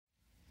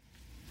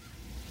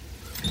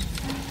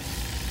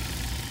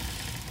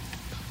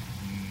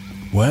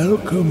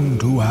Welcome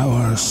to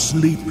our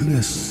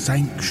sleepless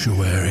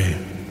sanctuary.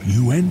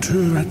 You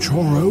enter at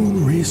your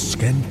own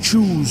risk and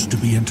choose to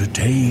be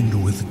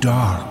entertained with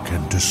dark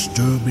and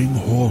disturbing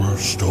horror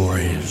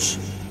stories.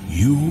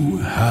 You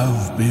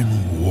have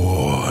been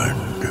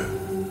warned.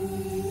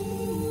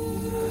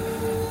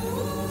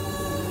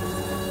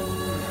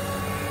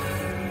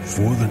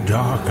 For the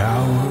dark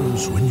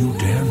hours when you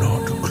dare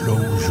not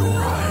close your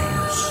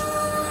eyes.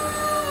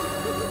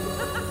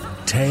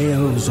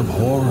 Tales of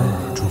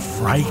horror to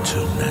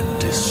frighten and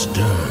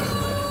disturb.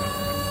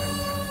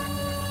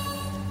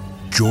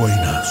 Join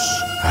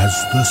us as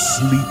the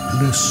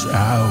sleepless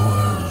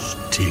hours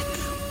tick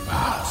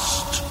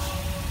past.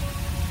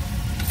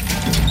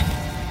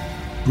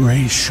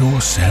 Brace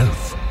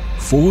yourself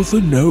for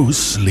the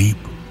NoSleep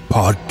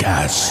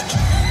podcast.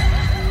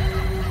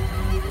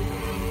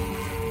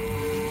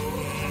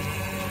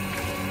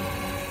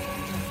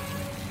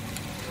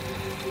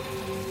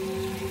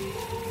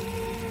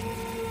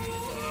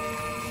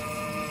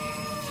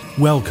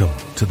 Welcome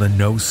to the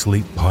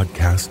NoSleep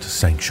podcast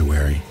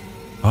sanctuary.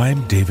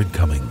 I'm David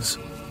Cummings.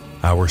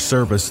 Our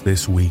service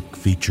this week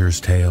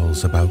features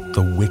tales about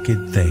the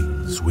wicked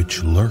things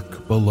which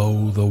lurk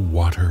below the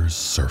water's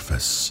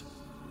surface.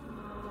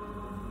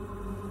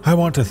 I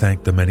want to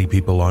thank the many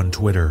people on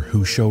Twitter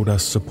who showed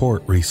us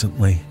support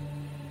recently.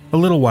 A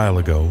little while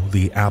ago,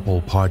 the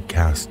Apple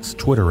Podcasts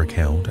Twitter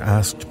account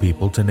asked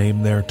people to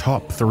name their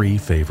top 3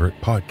 favorite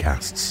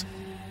podcasts.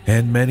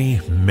 And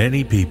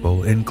many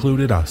people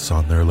included us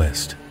on their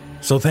list.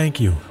 So thank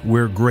you.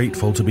 We're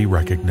grateful to be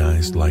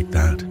recognized like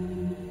that.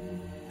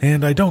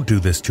 And I don't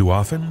do this too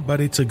often, but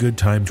it's a good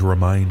time to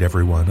remind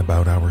everyone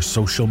about our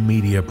social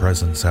media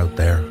presence out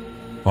there.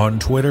 On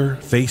Twitter,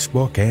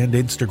 Facebook, and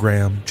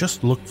Instagram,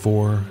 just look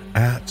for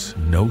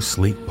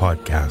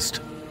 @NoSleepPodcast.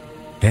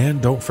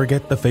 And don't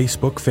forget the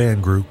Facebook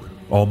fan group,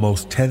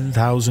 almost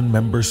 10,000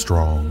 members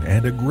strong,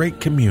 and a great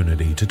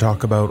community to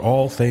talk about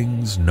all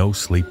things No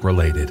Sleep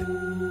related.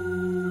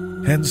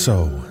 And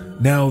so,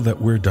 now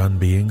that we're done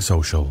being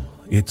social,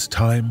 it's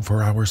time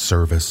for our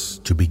service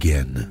to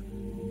begin.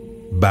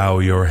 Bow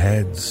your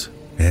heads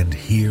and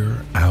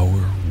hear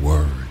our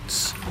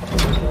words.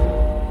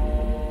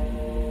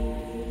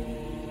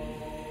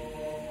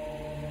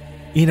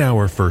 In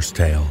our first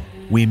tale,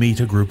 we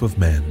meet a group of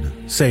men,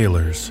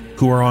 sailors,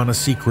 who are on a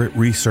secret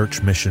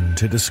research mission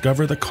to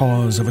discover the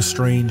cause of a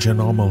strange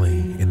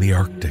anomaly in the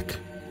Arctic.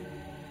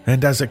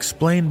 And as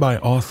explained by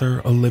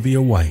author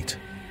Olivia White,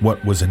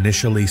 what was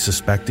initially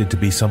suspected to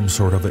be some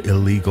sort of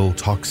illegal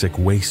toxic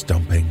waste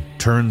dumping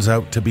turns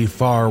out to be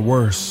far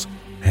worse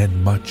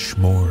and much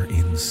more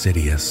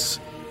insidious.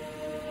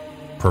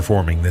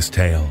 Performing this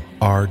tale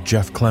are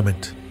Jeff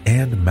Clement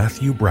and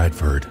Matthew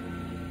Bradford.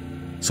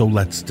 So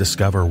let's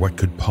discover what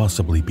could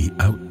possibly be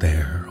out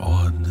there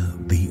on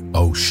the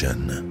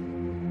ocean.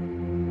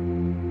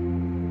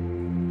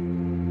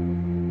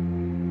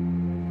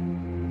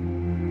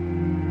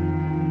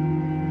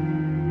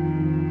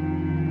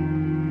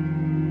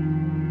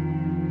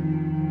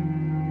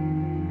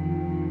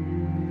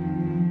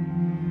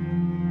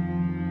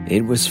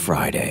 It was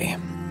Friday,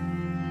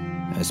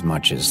 as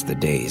much as the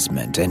days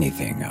meant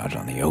anything out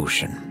on the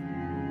ocean.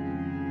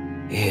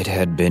 It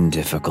had been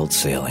difficult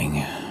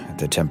sailing.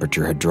 The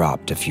temperature had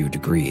dropped a few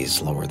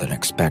degrees lower than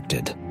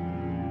expected.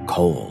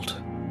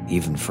 Cold,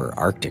 even for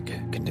Arctic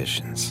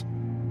conditions.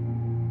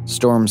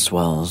 Storm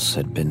swells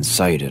had been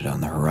sighted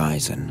on the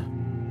horizon,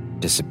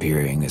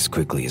 disappearing as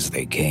quickly as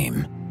they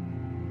came.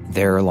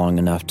 There long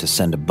enough to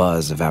send a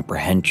buzz of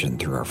apprehension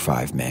through our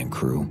 5-man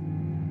crew.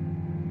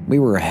 We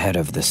were ahead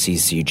of the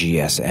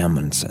CCGS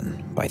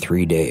Amundsen by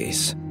 3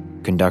 days,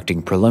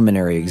 conducting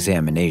preliminary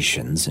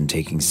examinations and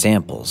taking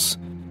samples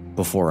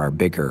before our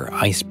bigger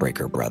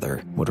icebreaker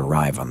brother would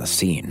arrive on the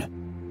scene.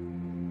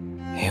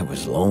 It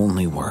was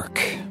lonely work.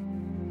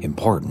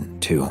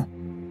 Important, too.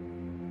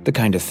 The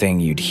kind of thing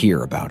you'd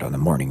hear about on the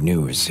morning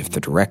news if the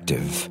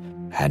directive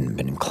hadn't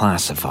been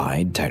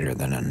classified tighter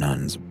than a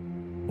nun's.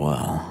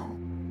 Well,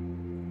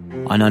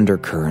 an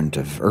undercurrent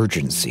of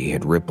urgency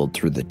had rippled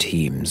through the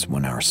teams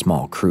when our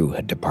small crew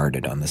had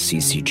departed on the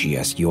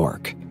CCGS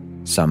York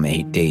some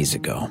 8 days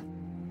ago.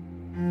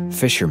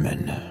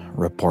 Fishermen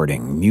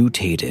reporting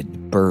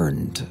mutated,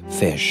 burned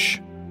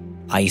fish,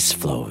 ice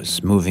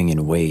flows moving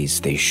in ways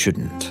they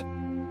shouldn't,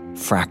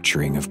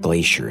 fracturing of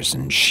glaciers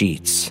and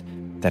sheets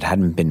that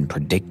hadn't been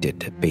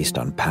predicted based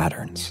on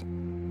patterns.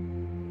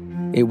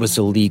 It was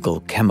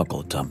illegal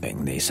chemical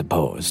dumping, they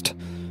supposed.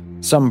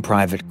 Some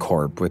private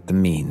corp with the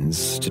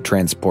means to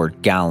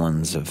transport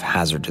gallons of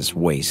hazardous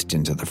waste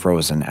into the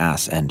frozen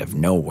ass end of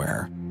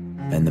nowhere,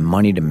 and the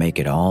money to make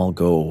it all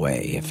go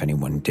away if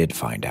anyone did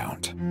find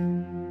out.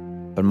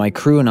 But my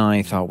crew and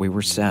I thought we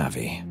were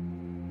savvy.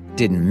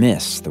 Didn't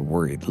miss the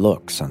worried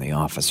looks on the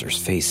officers'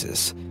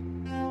 faces.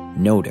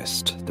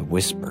 Noticed the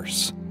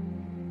whispers.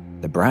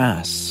 The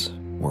brass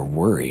were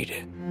worried.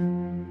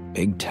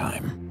 Big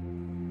time.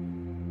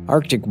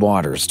 Arctic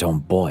waters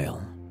don't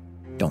boil,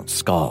 don't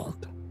scald.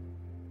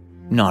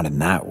 Not in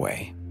that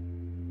way.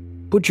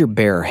 Put your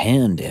bare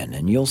hand in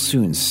and you'll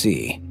soon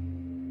see.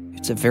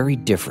 It's a very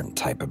different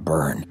type of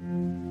burn.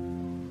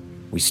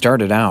 We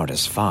started out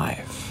as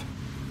 5.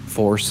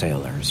 4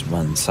 sailors,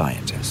 1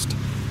 scientist.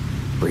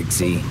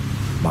 Briggsy,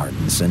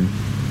 Martinson,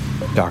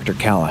 Dr.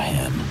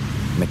 Callahan,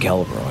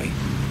 McElroy,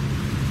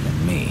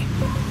 and me.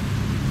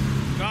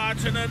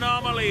 Got an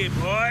anomaly,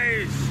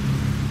 boys!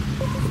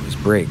 It was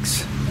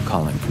Briggs,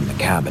 calling from the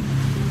cabin.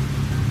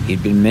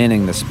 He'd been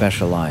manning the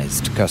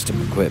specialized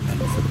custom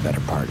equipment for the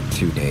better part of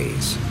 2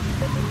 days.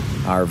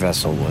 Our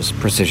vessel was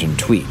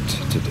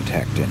precision-tweaked to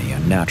detect any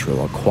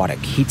unnatural aquatic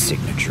heat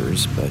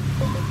signatures, but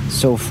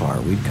so far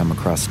we'd come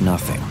across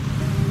nothing.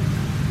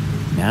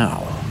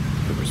 Now,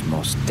 there was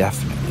most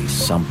definitely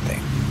something.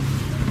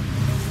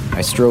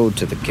 I strode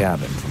to the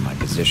cabin from my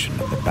position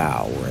at the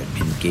bow, where I'd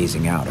been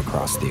gazing out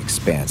across the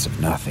expanse of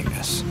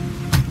nothingness.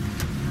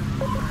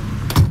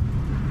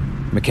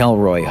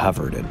 McElroy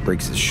hovered at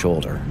Briggs's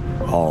shoulder,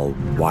 all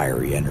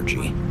wiry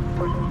energy.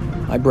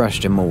 I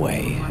brushed him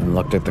away and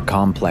looked at the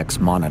complex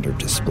monitor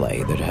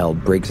display that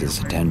held Briggs's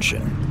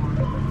attention.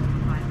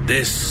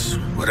 This,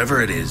 whatever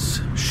it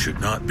is,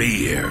 should not be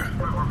here.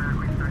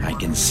 I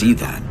can see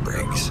that,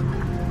 Briggs.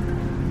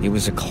 It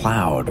was a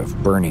cloud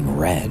of burning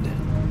red.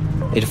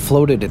 It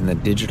floated in the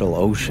digital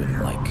ocean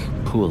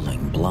like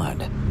pooling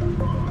blood.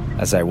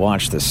 As I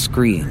watched the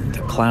screen,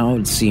 the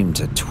cloud seemed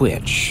to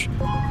twitch,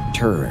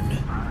 turn,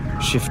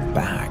 shift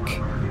back,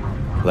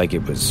 like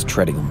it was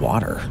treading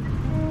water.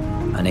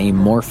 An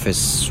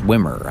amorphous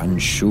swimmer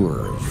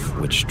unsure of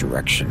which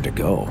direction to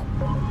go.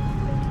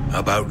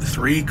 About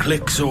 3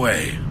 clicks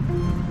away.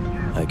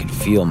 I could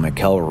feel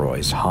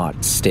McElroy's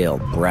hot, stale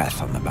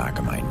breath on the back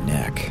of my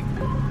neck.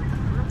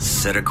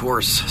 Set a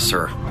course,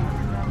 sir.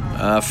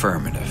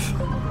 Affirmative.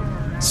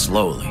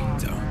 Slowly,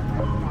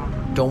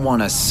 though. Don't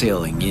want us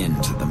sailing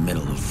into the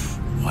middle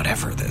of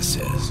whatever this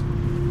is.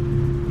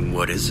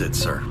 What is it,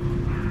 sir?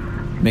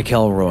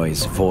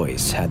 McElroy's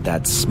voice had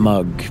that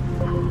smug,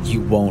 you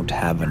won't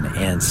have an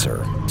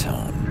answer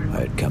tone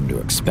I'd come to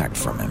expect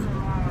from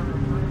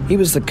him. He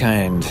was the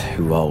kind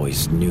who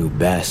always knew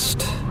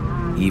best,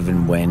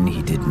 even when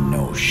he didn't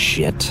know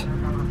shit.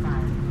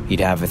 He'd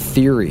have a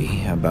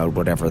theory about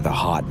whatever the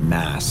hot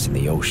mass in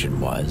the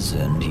ocean was,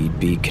 and he'd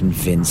be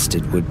convinced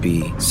it would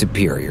be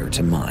superior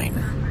to mine.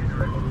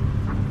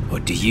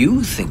 What do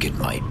you think it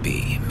might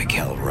be,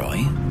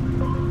 McElroy?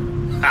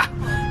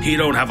 Ha! He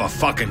don't have a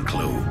fucking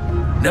clue.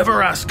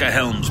 Never ask a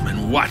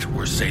helmsman what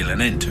we're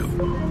sailing into.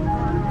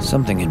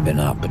 Something had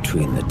been up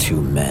between the 2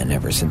 men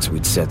ever since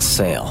we'd set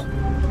sail.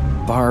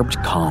 Barbed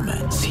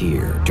comments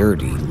here,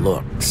 dirty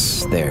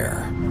looks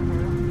there.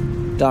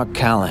 Doc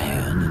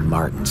Callahan and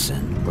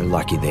Martinson were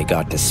lucky they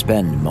got to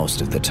spend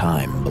most of the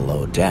time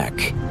below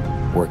deck,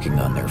 working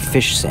on their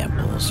fish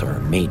samples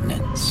or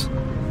maintenance.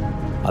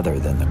 Other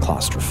than the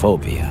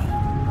claustrophobia,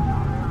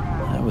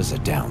 that was a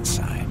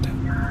downside.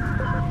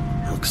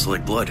 Looks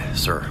like blood,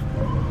 sir.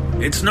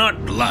 It's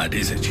not blood,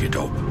 is it, you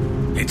dope?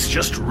 It's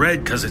just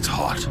red because it's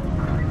hot.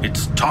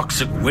 It's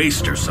toxic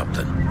waste or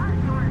something.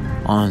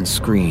 On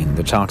screen,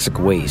 the toxic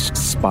waste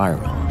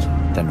spiraled,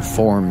 then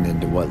formed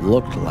into what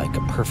looked like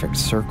a perfect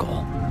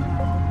circle.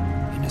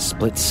 In a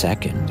split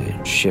second,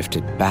 it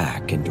shifted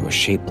back into a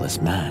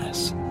shapeless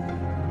mass.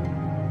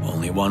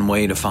 Only one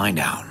way to find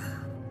out.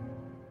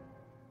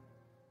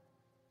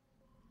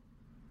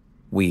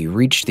 We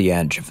reached the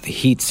edge of the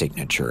heat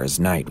signature as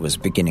night was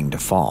beginning to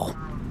fall.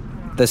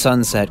 The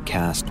sunset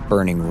cast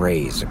burning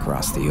rays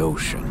across the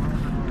ocean,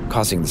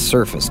 causing the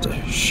surface to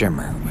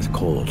shimmer with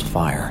cold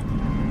fire.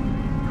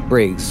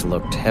 Briggs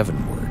looked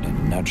heavenward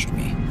and nudged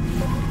me.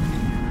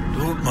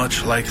 Don't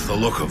much like the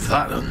look of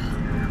that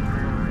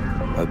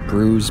one. A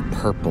bruised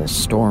purple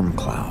storm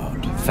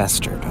cloud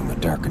festered on the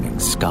darkening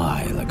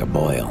sky like a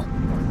boil.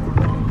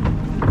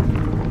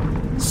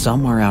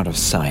 Somewhere out of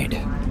sight,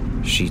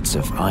 sheets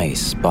of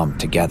ice bumped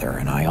together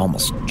and I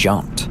almost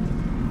jumped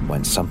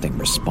when something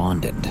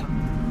responded.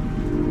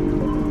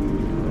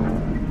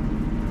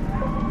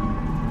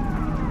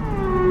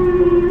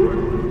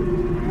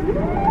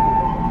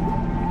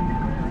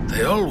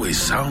 They always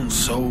sound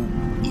so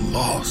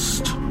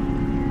lost.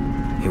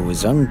 It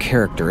was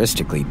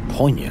uncharacteristically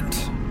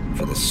poignant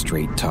for the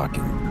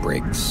straight-talking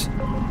Briggs.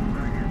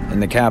 In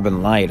the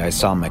cabin light, I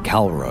saw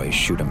McElroy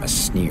shoot him a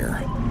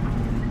sneer.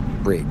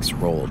 Briggs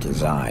rolled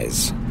his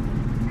eyes.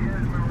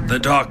 The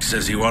doc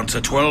says he wants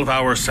a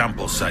 12-hour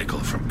sample cycle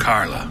from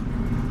Carla.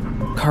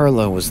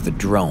 Carla was the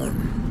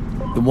drone,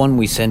 the one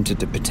we sent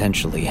into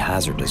potentially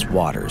hazardous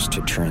waters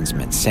to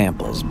transmit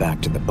samples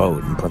back to the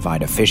boat and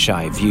provide a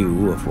fisheye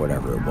view of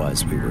whatever it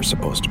was we were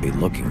supposed to be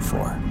looking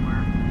for.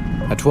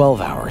 A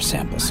 12-hour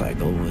sample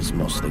cycle was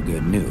mostly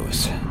good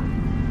news.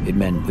 It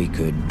meant we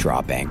could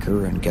drop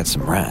anchor and get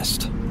some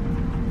rest,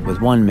 with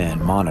one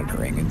man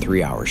monitoring in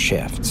 3-hour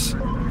shifts.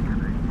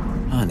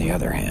 On the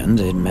other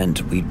hand, it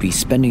meant we'd be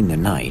spending the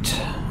night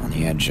on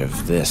the edge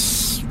of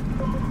this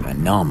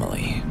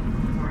anomaly,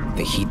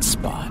 the heat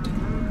spot,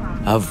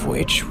 of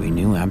which we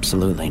knew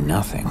absolutely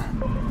nothing.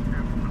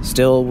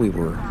 Still, we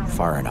were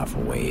far enough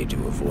away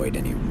to avoid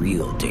any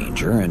real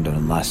danger, and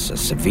unless a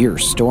severe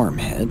storm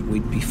hit,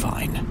 we'd be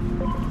fine.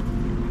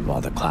 while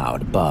the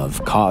cloud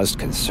above caused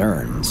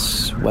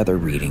concerns, weather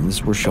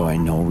readings were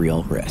showing no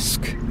real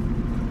risk.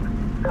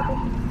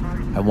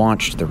 I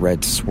watched the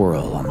red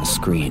swirl on the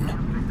screen.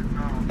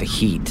 The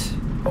heat,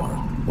 or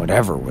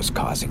whatever was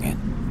causing it,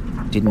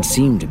 didn't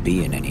seem to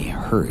be in any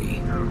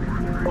hurry.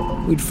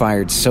 We'd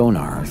fired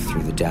sonar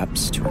through the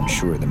depths to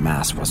ensure the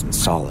mass wasn't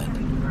solid.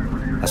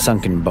 A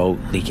sunken boat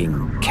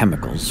leaking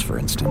chemicals, for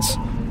instance.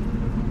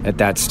 At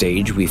that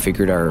stage, we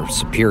figured our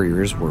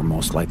superiors were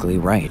most likely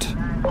right.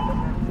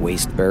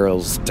 Waste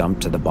barrels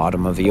dumped to the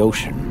bottom of the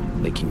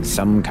ocean, leaking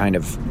some kind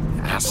of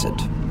acid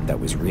that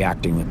was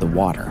reacting with the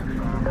water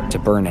to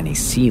burn any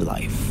sea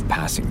life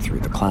passing through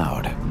the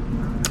cloud.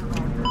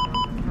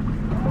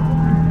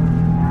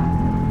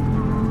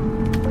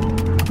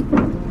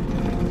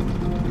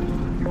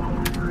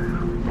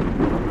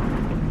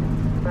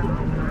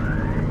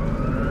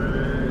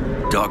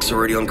 Doc's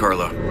already on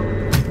Carla.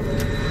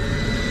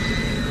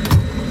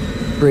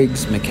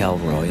 Briggs,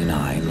 McElroy, and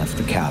I left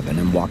the cabin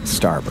and walked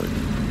starboard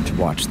to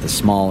watch the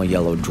small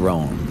yellow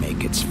drone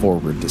make its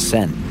forward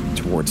descent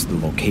towards the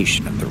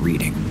location of the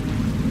reading.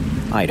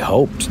 I'd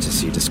hoped to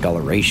see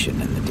discoloration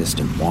in the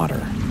distant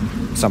water,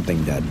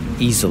 something that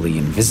easily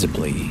and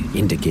visibly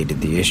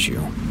indicated the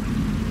issue.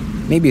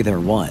 Maybe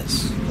there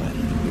was, but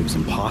it was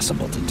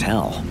impossible to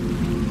tell.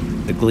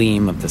 The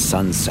gleam of the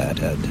sunset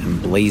had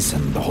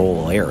emblazoned the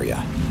whole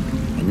area,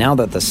 and now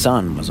that the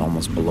sun was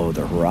almost below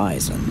the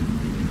horizon,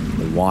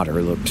 the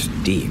water looked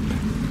deep,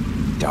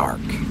 dark,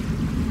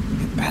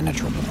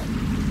 impenetrable.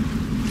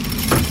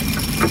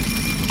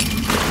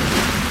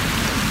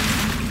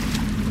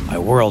 I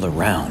whirled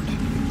around.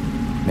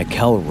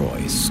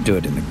 McElroy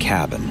stood in the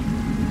cabin,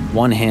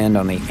 one hand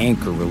on the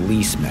anchor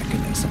release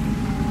mechanism.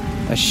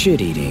 A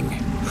shit-eating,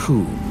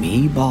 "Who,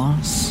 me,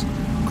 boss?"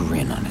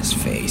 grin on his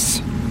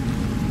face.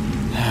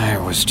 I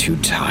was too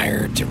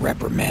tired to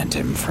reprimand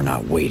him for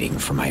not waiting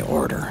for my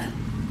order.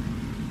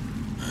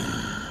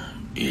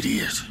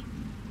 Idiot.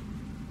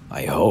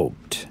 I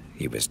hoped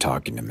he was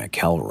talking to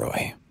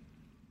McElroy.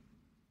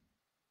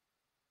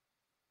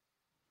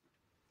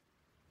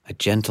 A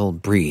gentle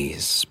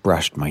breeze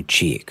brushed my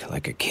cheek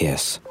like a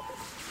kiss.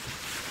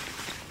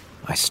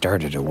 I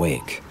started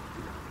awake.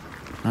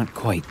 Not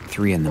quite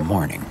 3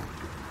 a.m.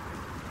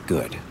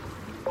 Good.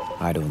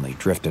 I'd only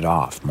drifted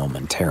off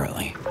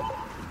momentarily.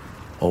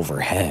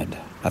 Overhead,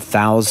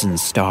 1,000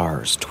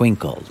 stars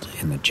twinkled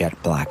in the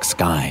jet-black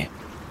sky.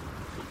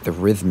 The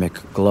rhythmic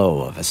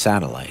glow of a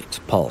satellite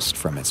pulsed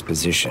from its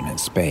position in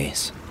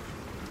space.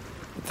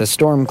 The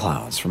storm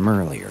clouds from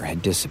earlier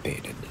had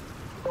dissipated,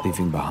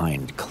 leaving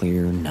behind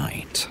clear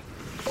night.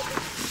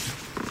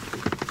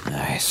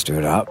 I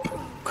stood up,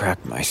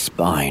 cracked my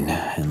spine,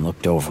 and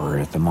looked over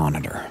at the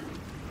monitor.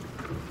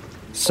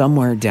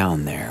 Somewhere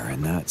down there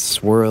in that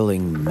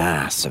swirling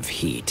mass of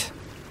heat,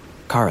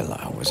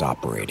 Carla was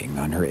operating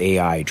on her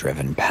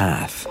AI-driven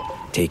path,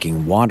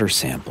 taking water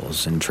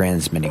samples and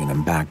transmitting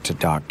them back to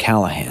Doc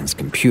Callahan's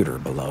computer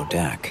below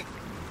deck.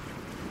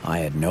 I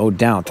had no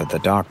doubt that the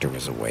doctor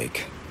was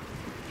awake.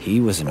 He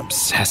was an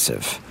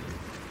obsessive.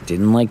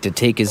 Didn't like to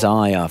take his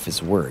eye off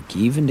his work,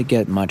 even to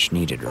get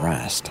much-needed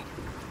rest.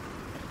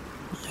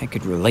 I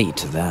could relate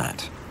to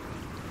that.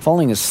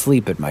 Falling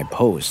asleep at my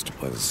post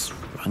was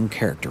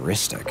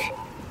uncharacteristic,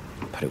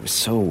 but it was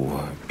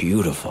so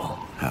beautiful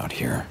out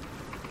here.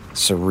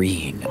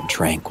 Serene and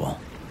tranquil.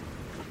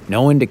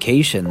 No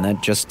indication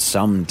that just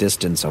some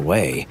distance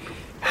away,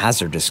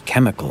 hazardous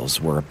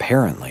chemicals were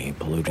apparently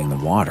polluting the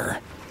water.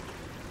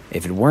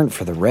 If it weren't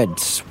for the red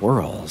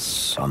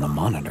swirls on the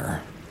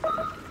monitor.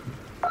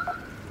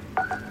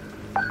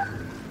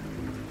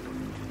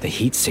 The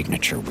heat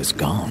signature was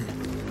gone.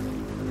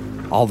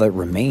 All that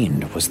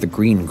remained was the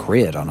green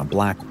grid on a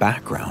black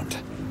background,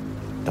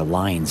 the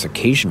lines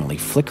occasionally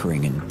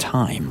flickering in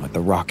time with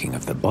the rocking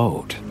of the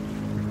boat.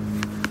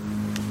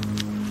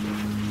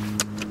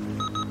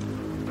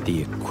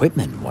 The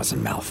equipment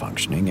wasn't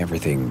malfunctioning,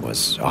 everything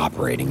was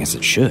operating as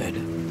it should.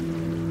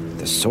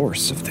 The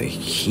source of the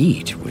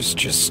heat was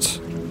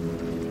just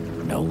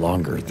no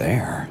longer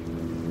there.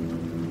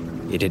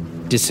 It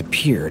had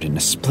disappeared in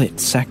a split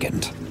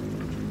second.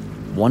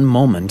 One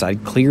moment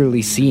I'd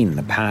clearly seen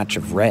the patch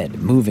of red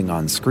moving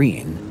on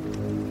screen.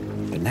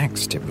 The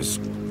next it was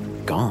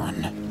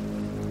gone.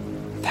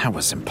 That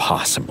was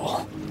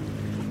impossible.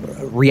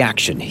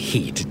 Reaction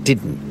heat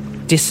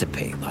didn't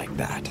dissipate like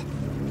that.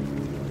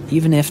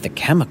 Even if the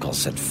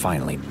chemicals had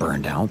finally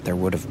burned out, there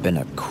would have been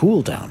a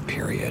cool-down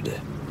period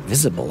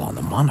visible on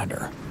the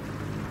monitor.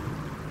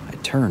 I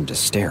turned to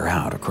stare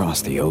out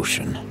across the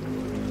ocean,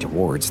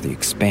 towards the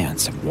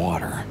expanse of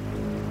water.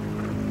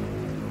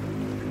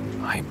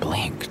 I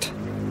blinked,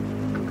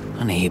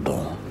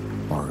 unable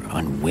or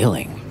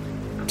unwilling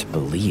to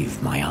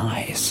believe my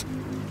eyes.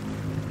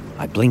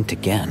 I blinked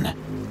again,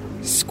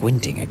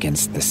 squinting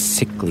against the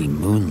sickly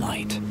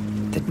moonlight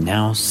that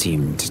now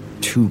seemed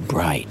too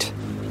bright.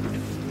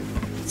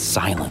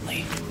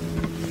 Silently,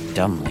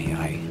 dumbly,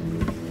 I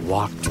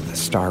walked to the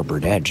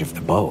starboard edge of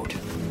the boat,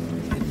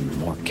 and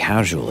more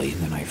casually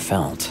than I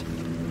felt,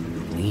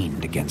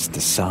 leaned against the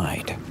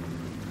side.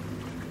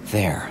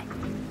 There,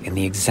 in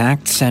the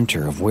exact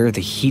center of where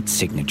the heat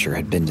signature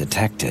had been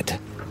detected,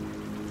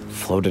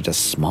 floated a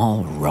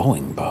small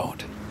rowing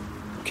boat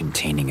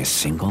containing a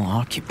single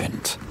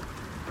occupant.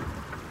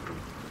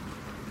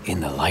 In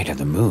the light of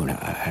the moon,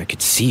 I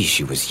could see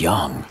she was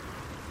young.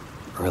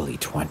 Early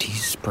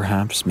 20s,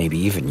 perhaps, maybe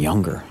even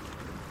younger.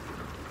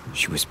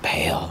 She was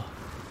pale,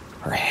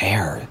 her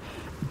hair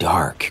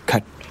dark,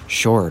 cut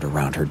short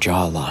around her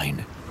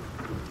jawline.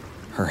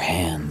 Her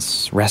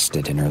hands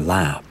rested in her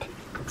lap,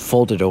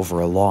 folded over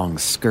a long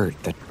skirt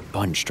that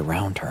bunched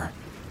around her.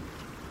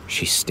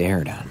 She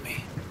stared at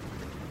me,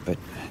 but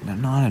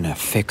not in a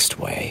fixed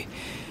way.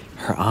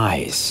 Her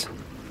eyes,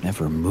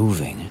 never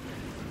moving,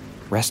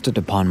 rested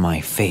upon my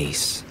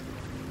face,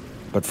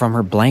 but from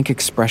her blank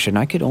expression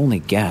I could only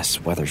guess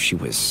whether she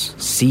was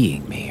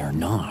seeing me or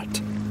not.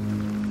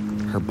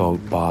 Her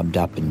boat bobbed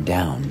up and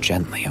down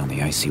gently on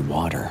the icy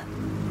water.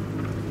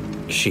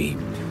 She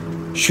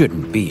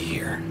shouldn't be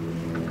here.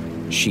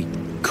 She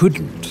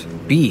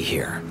couldn't be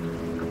here.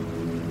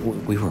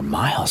 We were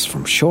miles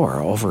from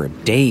shore, over a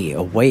day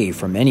away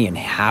from any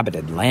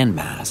inhabited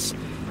landmass,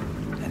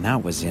 and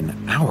that was in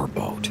our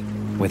boat,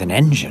 with an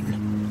engine.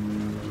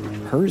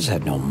 Hers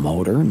had no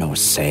motor, no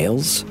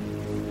sails.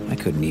 I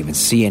couldn't even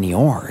see any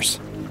oars.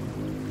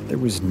 There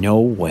was no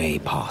way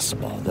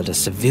possible that a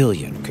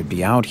civilian could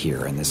be out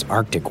here in this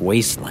Arctic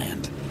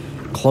wasteland,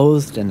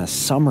 clothed in a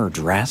summer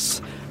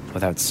dress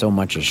without so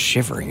much as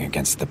shivering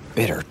against the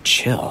bitter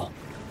chill.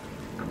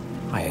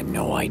 I had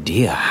no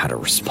idea how to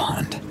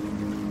respond.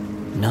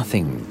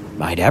 Nothing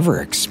I'd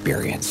ever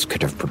experienced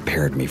could have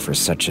prepared me for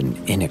such an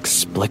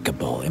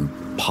inexplicable,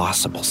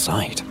 impossible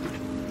sight.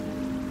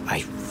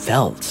 I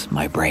felt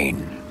my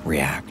brain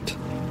react,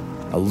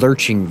 a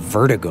lurching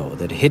vertigo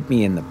that hit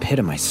me in the pit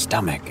of my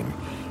stomach and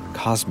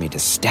caused me to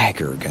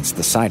stagger against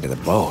the side of the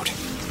boat.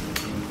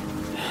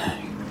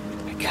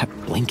 I kept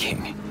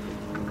blinking.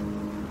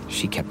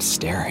 She kept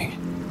staring.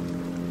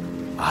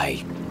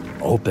 I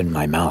opened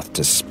my mouth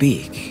to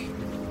speak,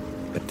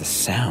 but the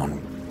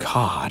sound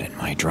caught in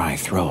my dry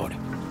throat.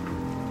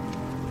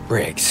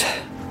 Briggs.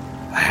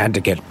 I had to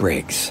get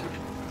Briggs.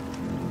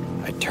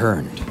 I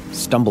turned,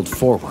 stumbled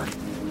forward,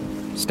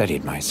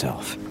 steadied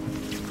myself,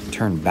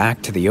 turned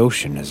back to the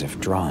ocean as if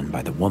drawn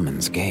by the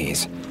woman's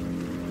gaze.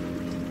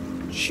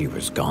 She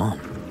was gone.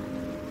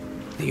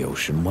 The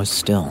ocean was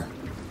still.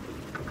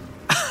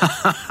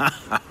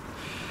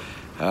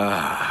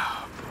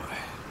 Ah, boy.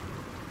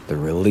 The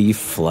relief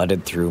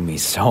flooded through me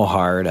so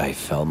hard I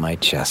felt my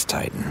chest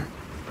tighten.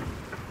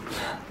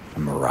 A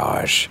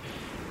mirage.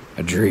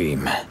 A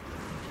dream.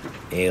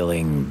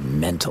 Ailing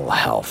mental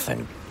health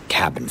and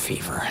cabin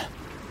fever.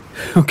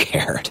 Who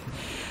cared?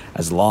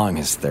 As long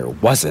as there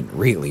wasn't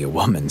really a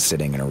woman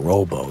sitting in a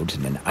rowboat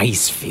in an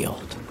ice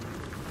field.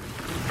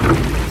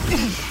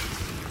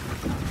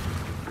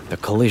 The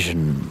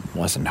collision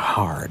wasn't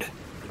hard,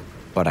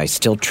 but I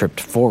still tripped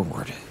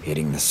forward,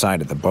 hitting the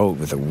side of the boat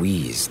with a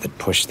wheeze that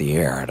pushed the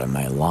air out of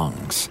my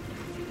lungs.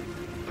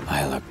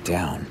 I looked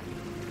down.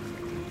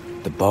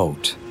 The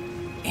boat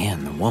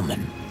and the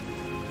woman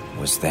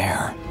was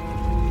there,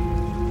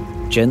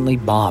 gently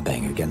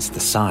bobbing against the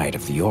side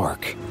of the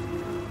York.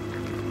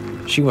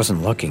 She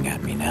wasn't looking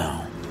at me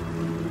now.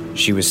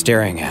 She was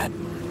staring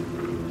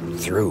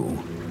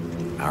through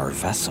our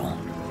vessel,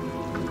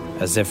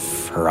 as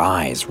if her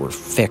eyes were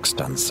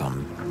fixed on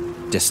some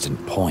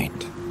distant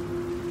point.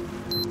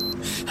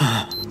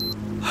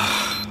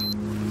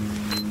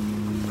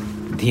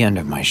 The end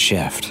of my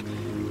shift.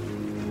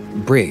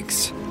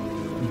 Briggs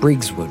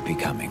would be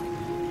coming.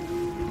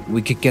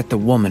 We could get the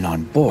woman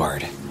on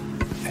board,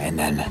 and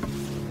then...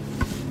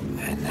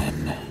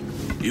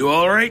 You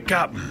all right,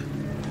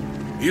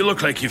 Captain? You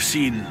look like you've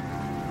seen...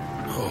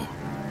 Oh,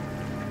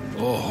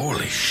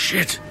 holy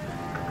shit.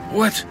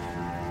 What?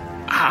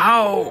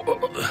 How?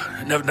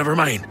 Never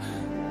mind.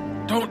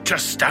 Don't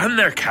just stand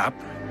there, Cap.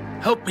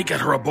 Help me get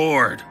her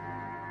aboard.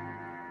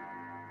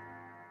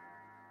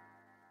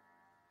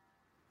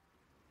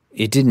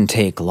 It didn't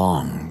take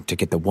long to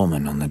get the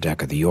woman on the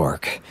deck of the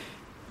York.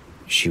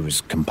 She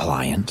was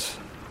compliant,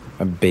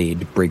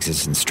 obeyed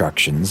Briggs's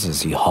instructions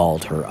as he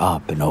hauled her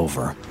up and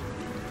over.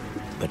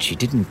 But she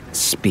didn't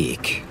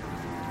speak,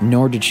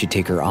 nor did she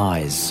take her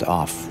eyes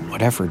off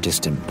whatever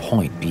distant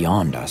point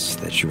beyond us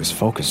that she was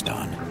focused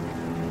on.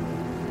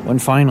 When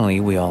finally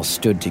we all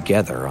stood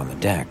together on the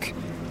deck,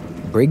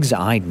 Briggs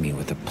eyed me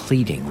with a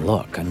pleading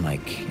look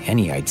unlike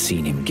any I'd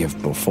seen him give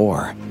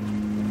before.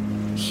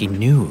 He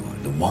knew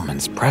the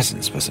woman's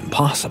presence was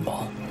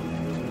impossible.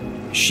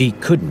 She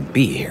couldn't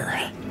be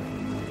here.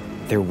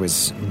 There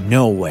was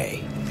no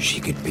way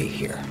she could be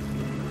here.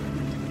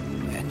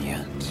 And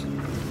yet...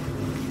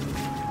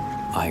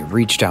 I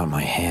reached out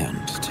my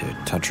hand to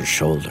touch her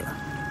shoulder,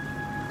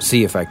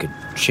 see if I could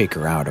shake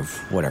her out of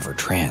whatever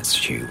trance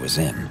she was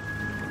in.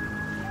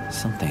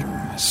 Something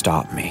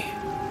stopped me.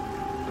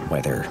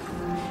 Whether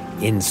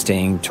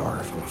instinct or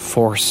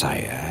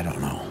foresight, I don't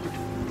know.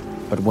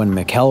 But when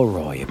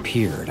McElroy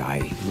appeared,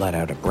 I let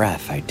out a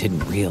breath I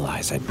didn't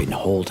realize I'd been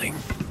holding.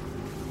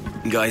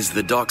 Guys,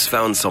 the doc's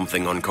found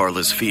something on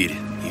Carla's feed.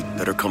 You'd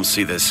better come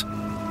see this.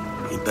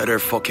 You better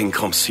fucking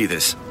come see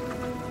this.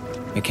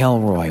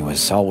 McElroy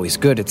was always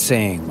good at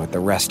saying what the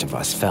rest of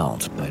us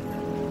felt, but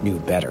knew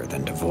better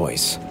than to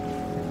voice.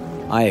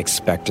 I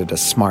expected a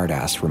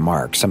smart-ass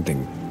remark,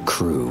 something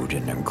crude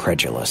and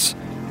incredulous,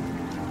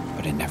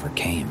 but it never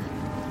came.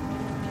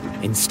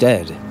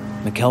 Instead,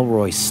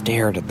 McElroy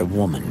stared at the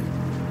woman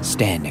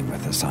standing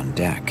with us on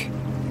deck.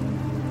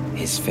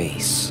 His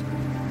face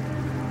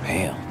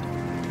paled.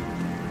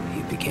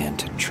 He began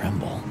to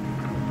tremble.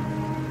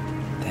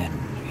 Then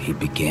he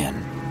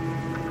began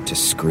to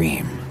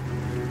scream.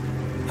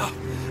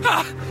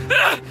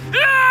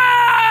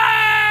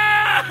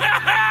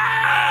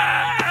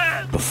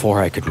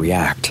 Before I could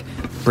react,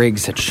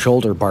 Briggs had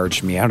shoulder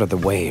barged me out of the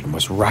way and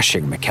was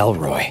rushing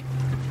McElroy.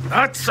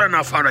 That's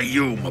enough out of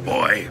you, my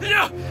boy.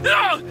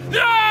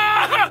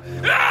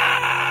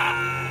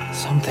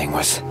 Something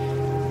was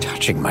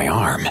touching my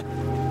arm.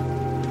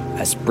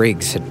 As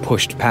Briggs had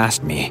pushed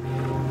past me,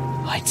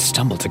 I'd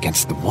stumbled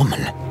against the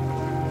woman.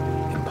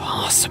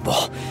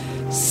 Impossible,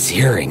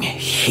 searing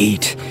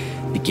heat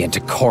began to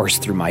course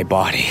through my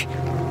body.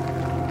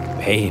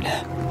 Pain,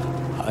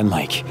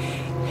 unlike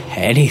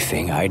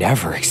anything I'd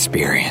ever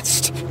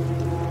experienced.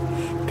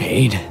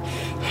 Pain,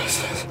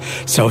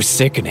 so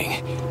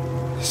sickening,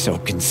 so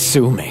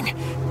consuming,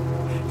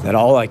 that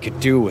all I could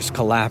do was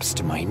collapse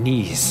to my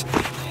knees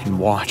and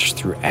watch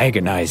through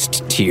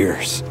agonized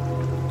tears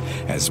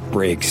as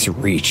Briggs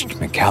reached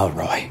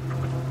McElroy.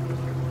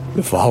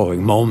 The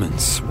following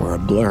moments were a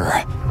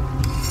blur.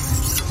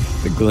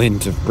 The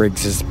glint of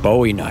Briggs's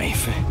Bowie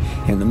knife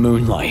in the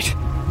moonlight,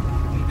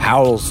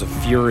 howls of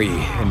fury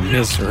and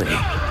misery,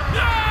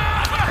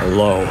 a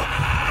low,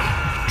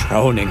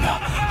 droning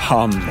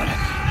hum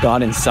that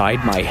got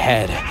inside my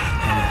head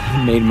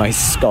and made my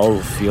skull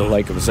feel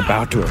like it was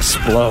about to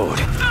explode.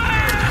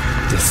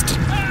 Distant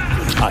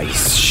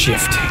ice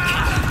shifting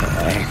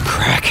and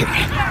cracking,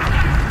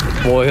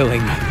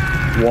 boiling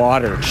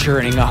water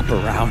churning up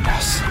around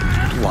us.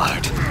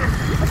 Blood.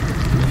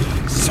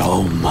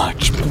 So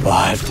much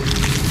blood.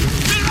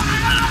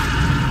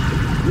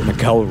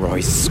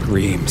 McElroy's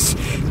screams,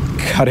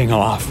 cutting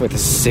off with a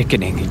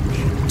sickening,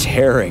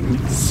 tearing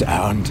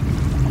sound.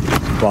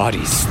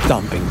 Bodies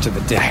thumping to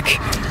the deck.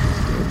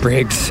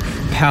 Briggs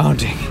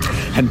pounding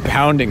and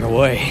pounding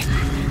away.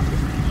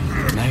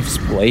 The knife's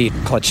blade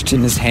clutched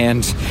in his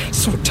hand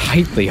so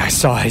tightly I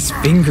saw his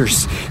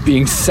fingers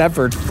being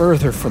severed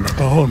further from the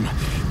bone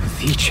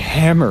with each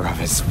hammer of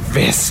his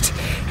fist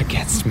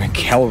against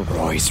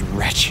McElroy's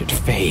wretched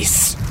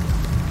face.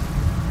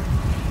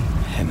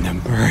 And the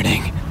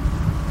burning,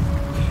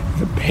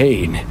 the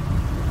pain,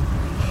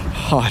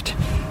 hot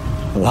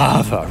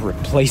lava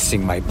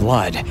replacing my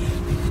blood,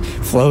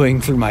 flowing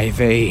through my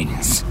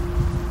veins,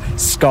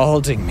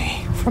 scalding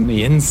me from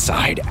the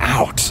inside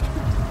out.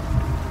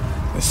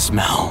 The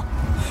smell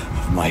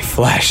of my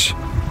flesh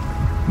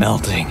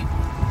melting,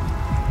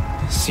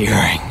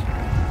 searing.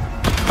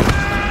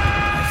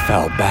 I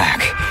fell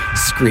back,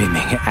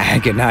 screaming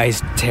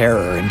agonized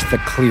terror into the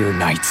clear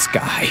night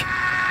sky.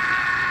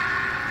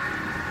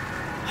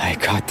 I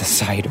caught the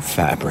sight of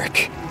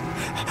fabric,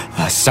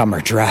 a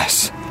summer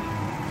dress,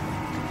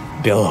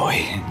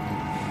 billowy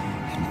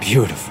and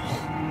beautiful.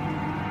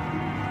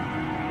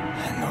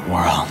 And the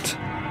world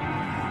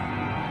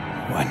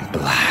went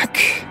black.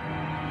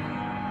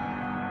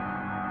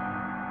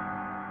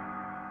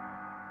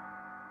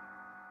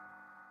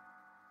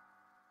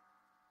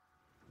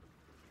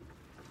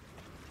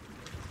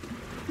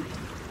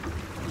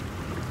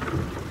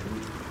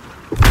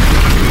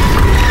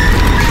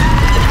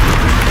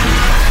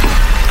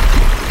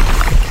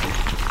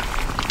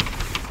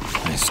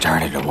 I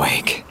started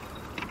awake.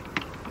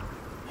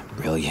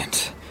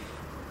 Brilliant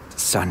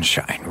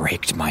sunshine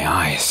raked my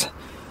eyes.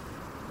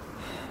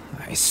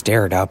 I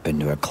stared up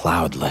into a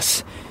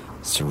cloudless,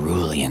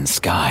 cerulean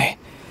sky.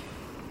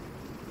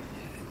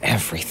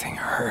 Everything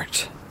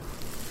hurt.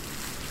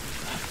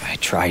 I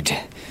tried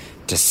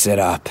to sit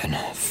up and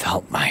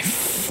felt my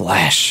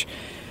flesh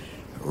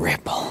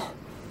ripple.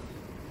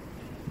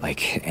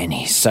 Like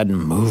any sudden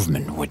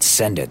movement would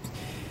send it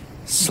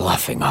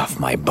sloughing off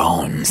my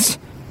bones.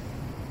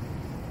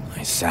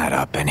 I sat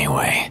up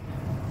anyway.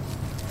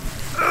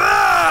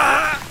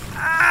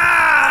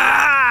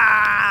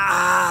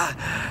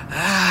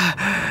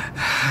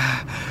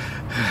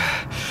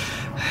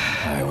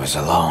 I was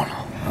alone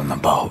on the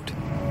boat.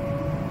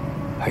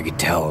 I could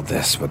tell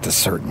this with the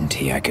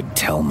certainty I could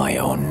tell my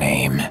own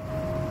name.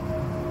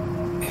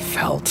 It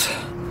felt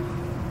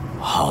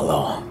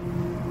hollow,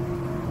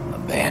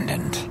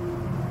 abandoned.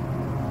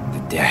 The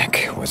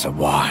deck was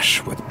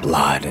awash with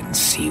blood and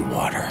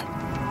seawater.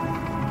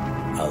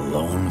 A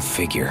lone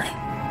figure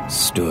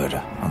stood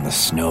on the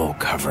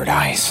snow-covered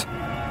ice.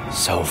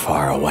 So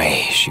far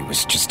away, she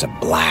was just a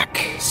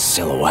black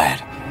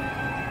silhouette.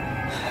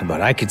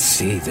 But I could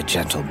see the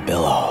gentle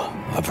billow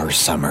of her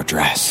summer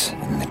dress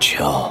in the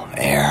chill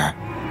air.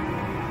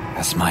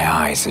 As my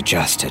eyes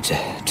adjusted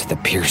to the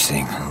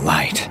piercing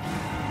light,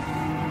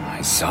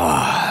 I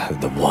saw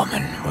the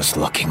woman was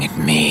looking at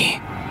me.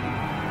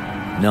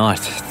 Not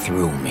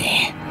through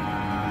me.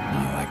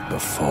 Like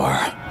before.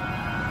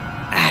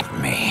 At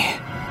me.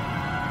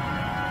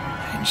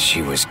 And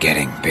she was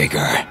getting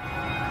bigger.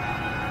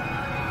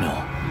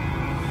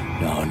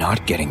 No,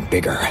 not getting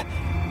bigger.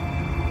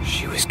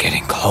 She was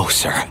getting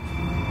closer.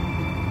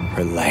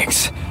 Her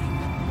legs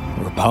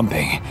were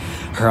pumping.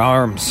 Her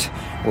arms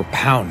were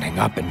pounding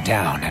up and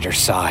down at her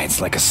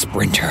sides like a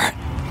sprinter.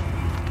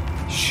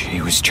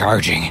 She was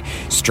charging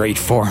straight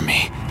for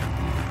me.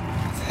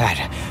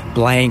 That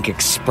blank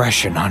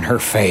expression on her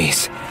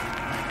face.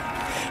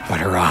 But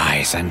her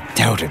eyes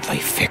undoubtedly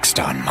fixed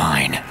on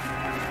mine.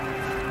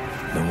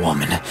 The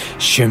woman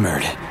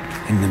shimmered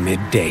in the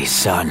midday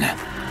sun.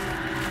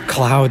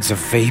 Clouds of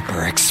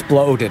vapor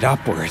exploded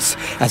upwards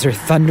as her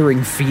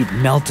thundering feet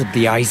melted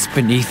the ice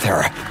beneath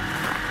her.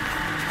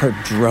 Her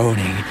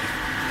droning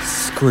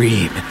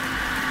scream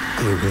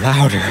grew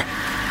louder.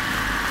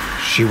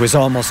 She was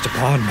almost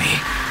upon me.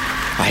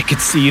 I could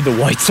see the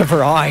whites of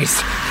her eyes.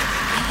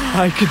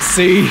 I could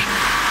see.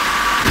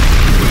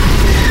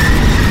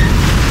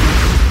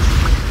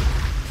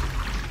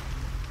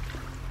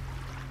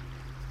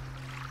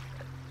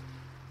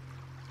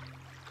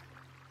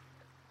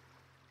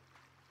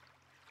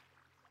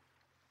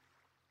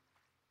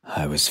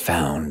 I was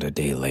found a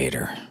day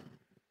later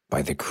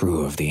by the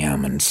crew of the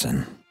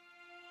Amundsen.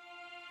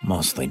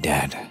 Mostly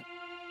dead,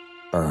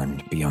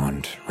 burned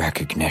beyond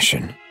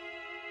recognition,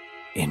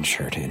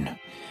 injured in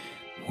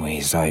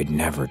ways I'd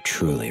never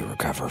truly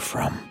recover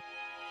from.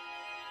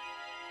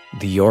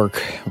 The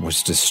York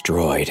was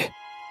destroyed,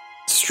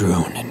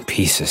 strewn in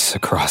pieces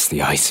across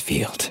the ice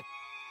field.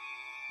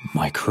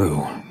 My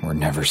crew were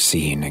never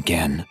seen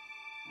again.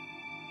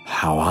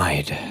 How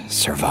I'd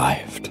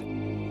survived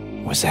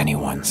was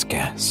anyone's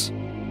guess.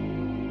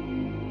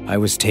 I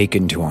was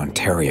taken to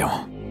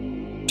Ontario,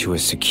 to a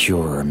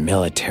secure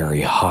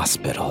military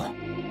hospital,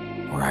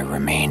 where I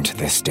remain to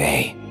this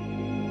day.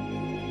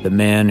 The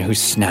man who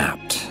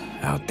snapped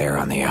out there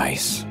on the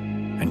ice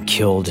and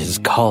killed his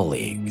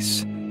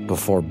colleagues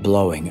before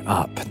blowing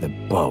up the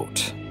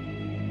boat.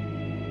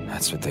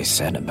 That's what they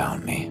said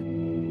about me.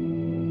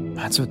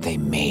 That's what they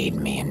made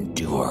me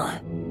endure.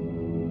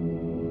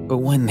 But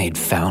when they'd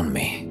found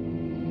me,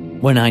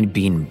 when I'd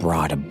been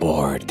brought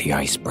aboard the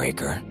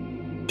icebreaker,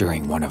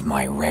 during one of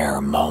my rare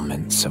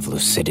moments of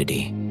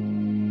lucidity,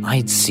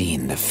 I'd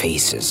seen the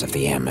faces of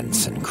the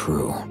Amundsen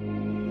crew.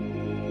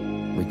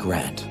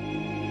 Regret,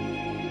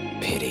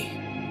 pity,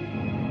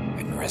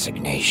 and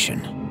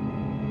resignation.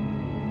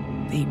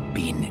 They'd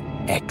been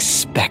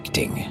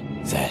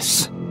expecting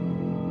this.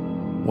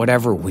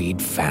 Whatever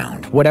we'd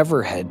found,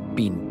 whatever had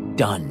been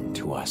done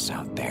to us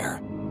out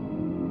there,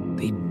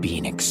 they'd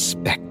been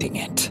expecting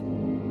it.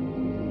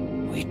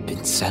 We'd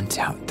been sent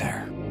out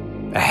there,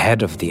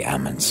 ahead of the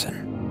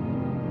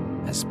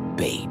Amundsen, as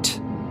bait.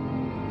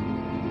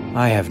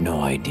 I have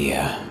no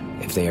idea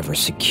if they ever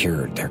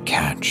secured their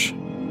catch.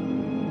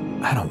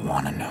 I don't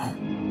want to know.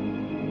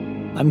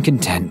 I'm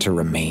content to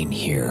remain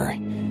here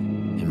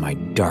in my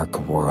dark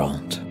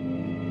world,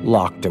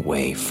 locked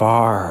away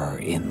far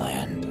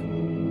inland,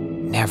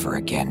 never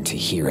again to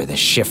hear the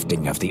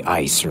shifting of the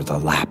ice or the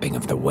lapping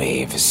of the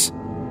waves,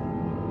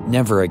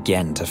 never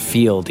again to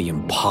feel the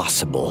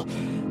impossible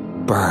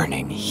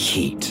burning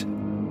heat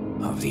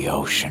of the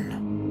ocean,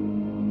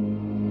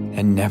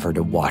 and never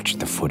to watch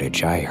the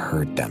footage I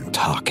heard them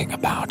talking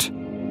about.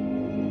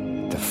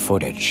 The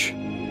footage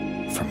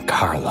from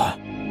Carla.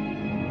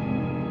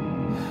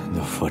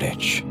 The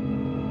footage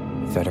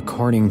that,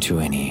 according to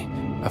any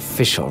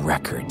official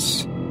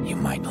records you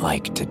might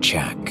like to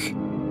check,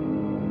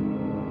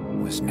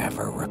 was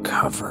never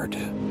recovered.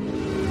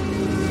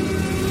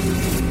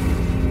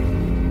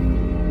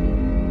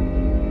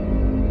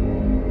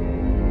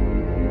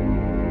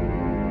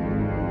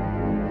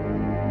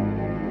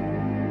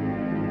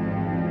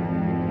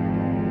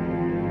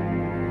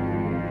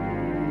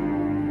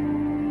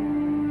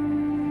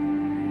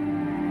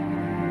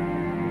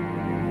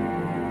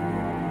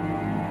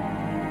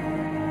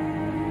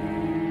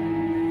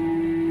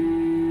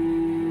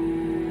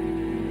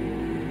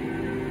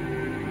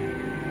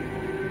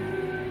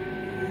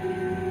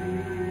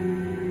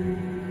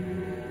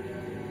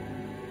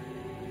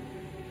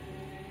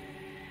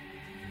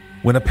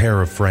 When a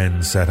pair of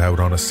friends set out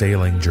on a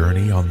sailing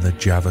journey on the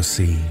Java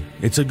Sea,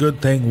 it's a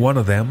good thing one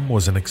of them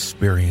was an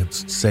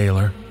experienced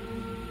sailor.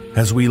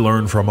 As we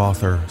learn from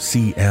author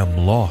C.M.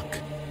 Locke,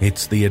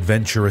 it's the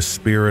adventurous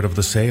spirit of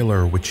the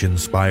sailor which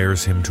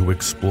inspires him to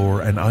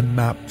explore an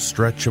unmapped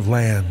stretch of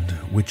land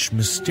which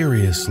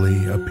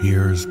mysteriously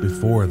appears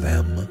before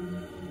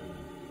them.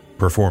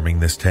 Performing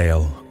this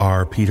tale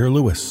are Peter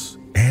Lewis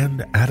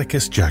and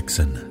Atticus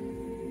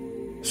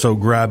Jackson. So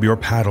grab your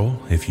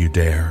paddle, if you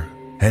dare,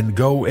 and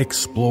go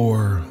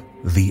explore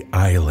the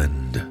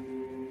island.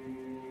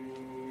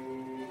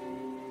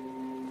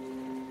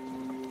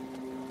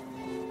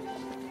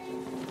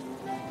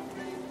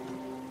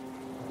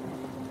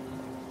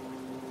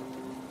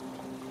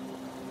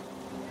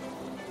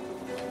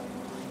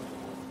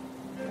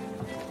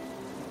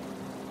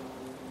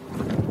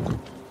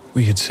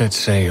 We had set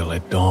sail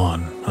at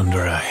dawn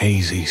under a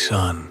hazy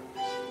sun,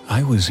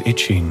 I was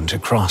itching to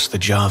cross the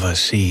Java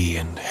Sea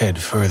and head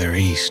further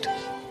east.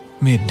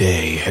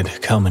 Midday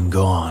had come and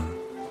gone.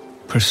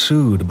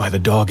 Pursued by the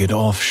dogged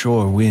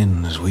offshore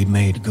winds, we'd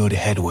made good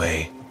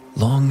headway,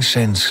 long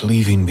since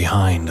leaving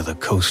behind the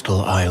coastal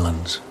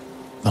islands,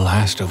 the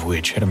last of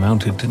which had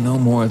amounted to no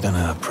more than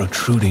a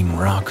protruding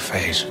rock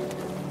face.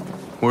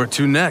 Where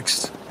to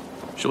next?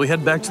 Shall we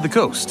head back to the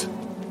coast?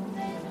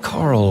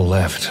 Carl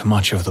left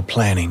much of the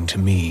planning to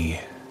me.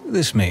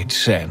 This made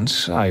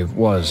sense. I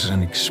was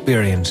an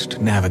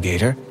experienced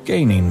navigator,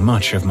 gaining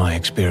much of my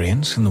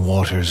experience in the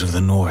waters of the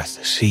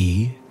North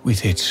Sea,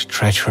 with its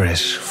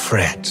treacherous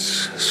frets,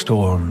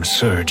 storm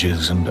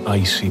surges, and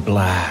icy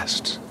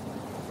blasts.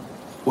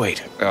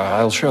 Wait,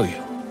 I'll show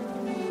you.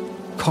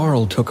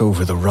 Carl took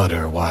over the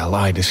rudder while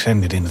I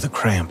descended into the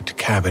cramped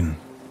cabin.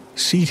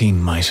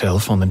 Seating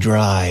myself on the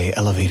dry,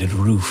 elevated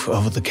roof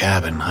of the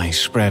cabin, I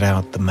spread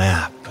out the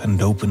map and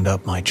opened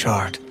up my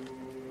chart.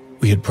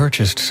 We had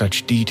purchased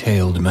such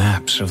detailed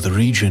maps of the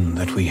region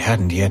that we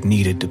hadn't yet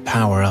needed to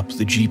power up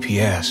the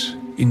GPS,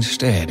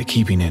 instead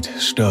keeping it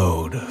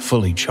stowed,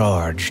 fully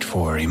charged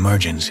for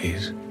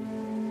emergencies.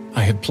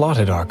 I had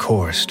plotted our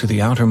course to the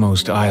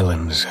outermost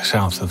islands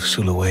south of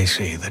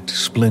Sulawesi that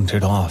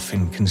splintered off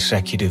in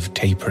consecutive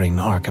tapering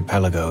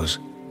archipelagos.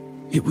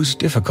 It was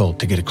difficult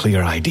to get a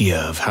clear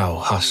idea of how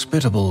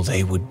hospitable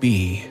they would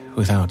be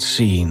without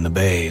seeing the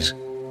bays.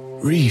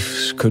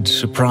 Reefs could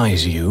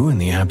surprise you in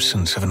the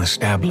absence of an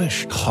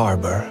established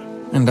harbor,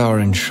 and our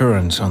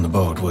insurance on the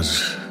boat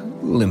was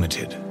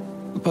limited.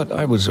 But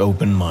I was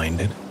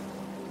open-minded.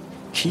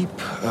 Keep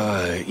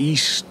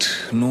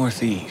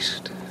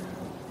east-northeast.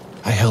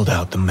 I held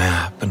out the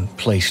map and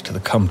placed the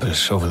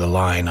compass over the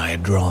line I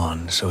had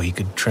drawn so he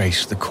could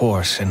trace the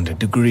course and a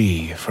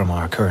degree from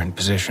our current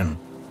position.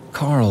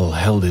 Carl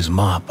held his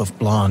mop of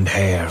blonde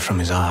hair from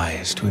his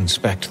eyes to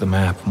inspect the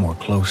map more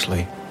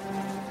closely.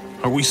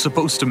 Are we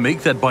supposed to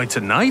make that by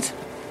tonight?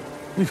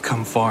 We've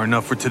come far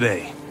enough for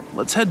today.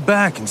 Let's head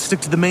back and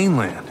stick to the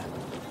mainland.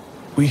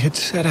 We had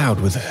set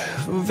out with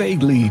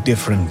vaguely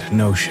different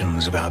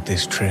notions about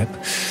this trip.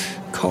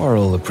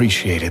 Carl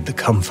appreciated the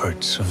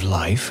comforts of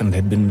life and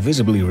had been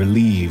visibly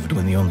relieved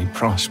when the only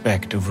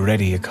prospect of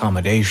ready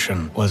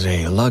accommodation was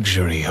a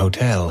luxury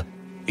hotel.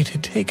 It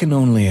had taken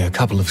only a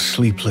couple of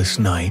sleepless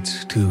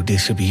nights to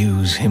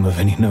disabuse him of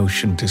any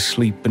notion to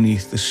sleep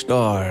beneath the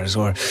stars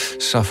or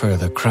suffer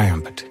the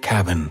cramped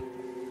cabin.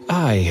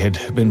 I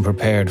had been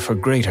prepared for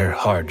greater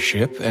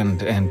hardship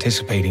and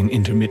anticipating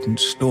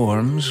intermittent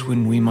storms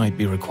when we might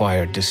be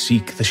required to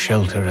seek the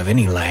shelter of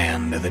any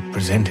land that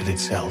presented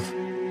itself.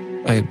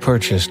 I had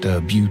purchased a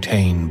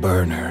butane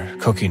burner,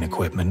 cooking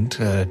equipment,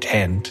 a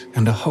tent,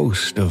 and a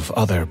host of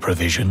other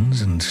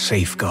provisions and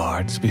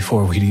safeguards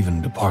before we'd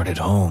even departed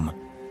home.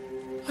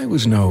 I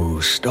was no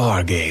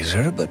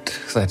stargazer, but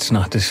that's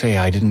not to say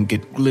I didn't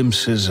get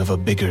glimpses of a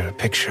bigger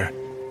picture.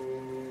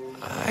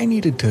 I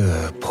needed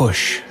to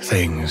push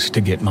things to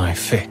get my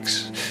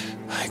fix.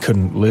 I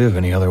couldn't live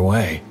any other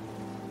way.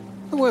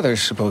 The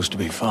weather's supposed to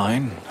be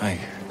fine. I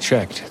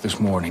checked this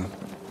morning.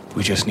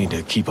 We just need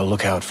to keep a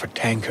lookout for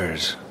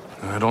tankers.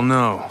 I don't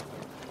know.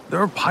 There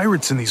are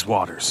pirates in these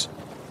waters.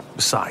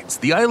 Besides,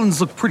 the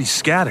islands look pretty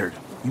scattered.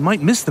 You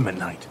might miss them at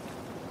night.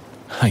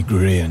 I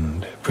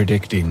grinned,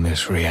 predicting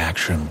this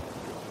reaction.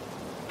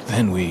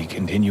 Then we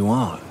continue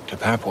on to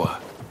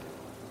Papua.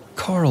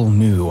 Carl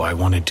knew I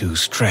wanted to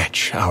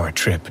stretch our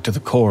trip to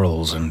the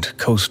corals and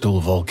coastal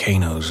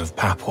volcanoes of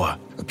Papua,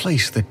 a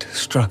place that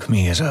struck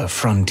me as a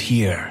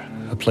frontier,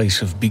 a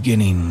place of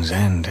beginnings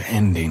and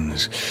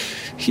endings.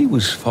 He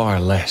was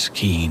far less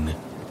keen.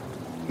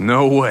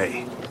 No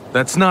way.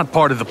 That's not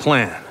part of the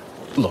plan.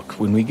 Look,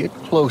 when we get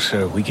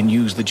closer, we can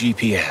use the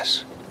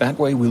GPS. That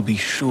way we'll be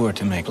sure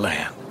to make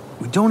land.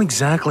 We don't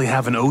exactly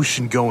have an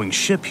ocean-going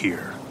ship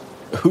here.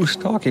 Who's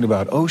talking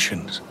about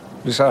oceans?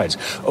 Besides,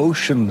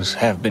 oceans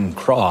have been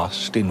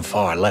crossed in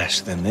far less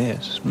than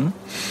this.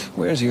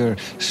 Where's your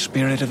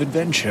spirit of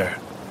adventure?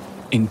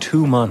 In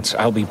 2 months,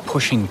 I'll be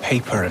pushing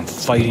paper and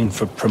fighting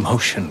for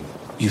promotion.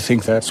 You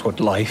think that's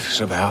what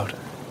life's about?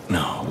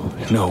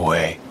 No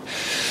way.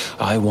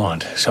 I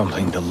want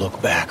something to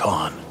look back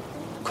on.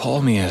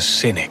 Call me a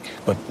cynic,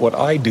 but what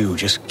I do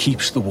just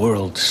keeps the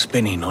world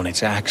spinning on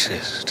its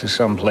axis to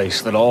some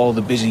place that all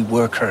the busy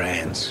worker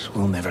ants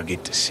will never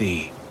get to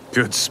see.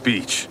 Good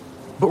speech.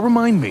 But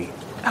remind me,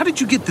 how did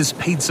you get this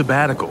paid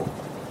sabbatical?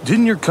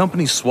 Didn't your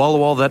company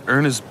swallow all that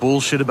earnest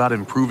bullshit about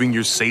improving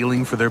your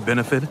sailing for their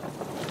benefit?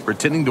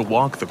 Pretending to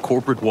walk the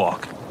corporate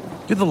walk.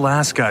 You're the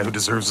last guy who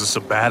deserves a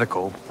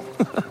sabbatical.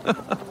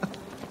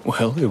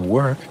 Well, it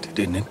worked,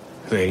 didn't it?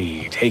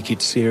 They take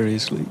it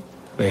seriously.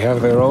 They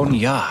have their own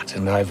yacht,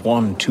 and I've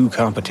won 2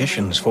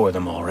 competitions for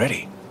them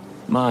already.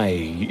 My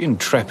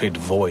intrepid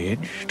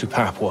voyage to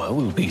Papua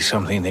will be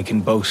something they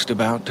can boast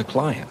about to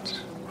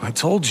clients. I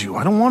told you,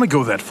 I don't want to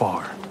go that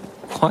far.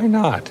 Why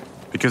not?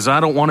 Because I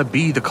don't want to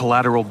be the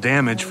collateral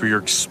damage for your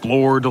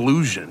explorer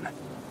delusion.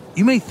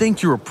 You may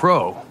think you're a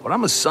pro, but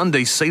I'm a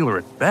Sunday sailor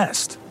at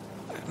best.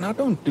 Now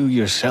don't do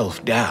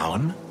yourself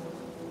down.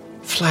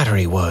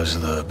 Flattery was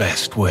the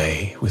best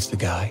way with the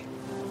guy.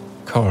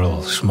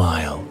 Carl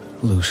smiled,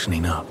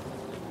 loosening up.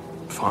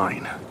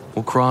 Fine.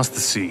 We'll cross the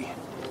sea.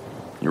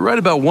 You're right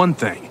about one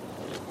thing.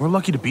 We're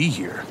lucky to be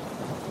here.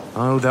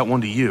 I owe that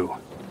one to you.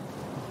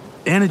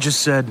 Anna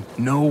just said,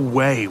 no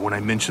way, when I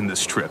mentioned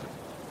this trip.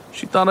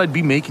 She thought I'd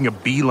be making a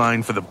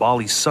beeline for the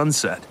Bali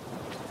sunset.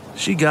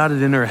 She got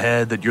it in her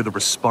head that you're the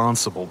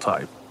responsible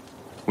type.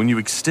 When you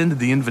extended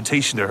the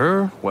invitation to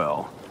her,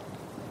 well,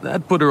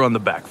 that put her on the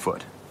back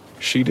foot.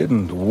 She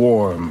didn't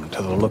warm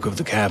to the look of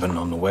the cabin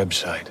on the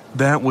website.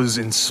 That was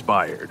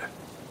inspired.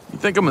 You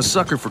think I'm a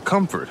sucker for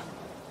comfort?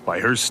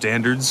 By her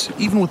standards,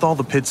 even with all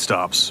the pit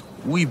stops,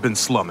 we've been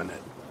slumming it.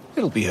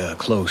 It'll be a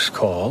close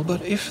call,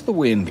 but if the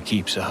wind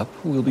keeps up,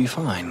 we'll be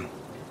fine.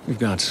 We've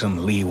got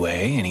some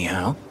leeway,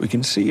 anyhow. We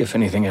can see if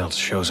anything else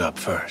shows up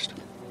first.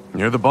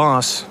 You're the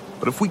boss,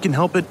 but if we can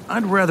help it,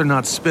 I'd rather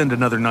not spend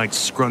another night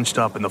scrunched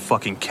up in the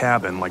fucking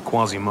cabin like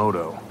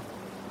Quasimodo.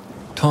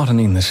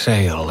 Tautening the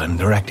sail and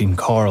directing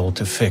Carl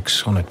to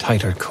fix on a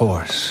tighter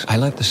course, I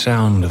let the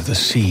sound of the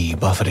sea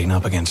buffeting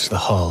up against the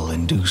hull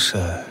induce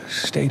a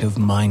state of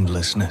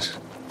mindlessness.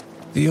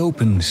 The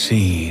open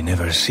sea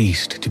never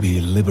ceased to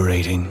be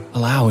liberating,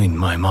 allowing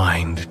my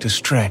mind to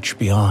stretch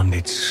beyond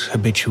its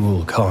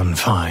habitual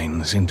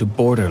confines into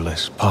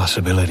borderless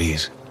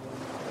possibilities.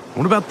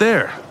 What about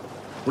there?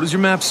 What does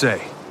your map say?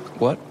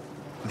 What?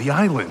 The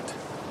island.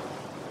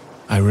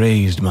 I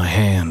raised my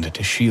hand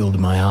to shield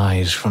my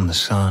eyes from the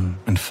sun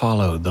and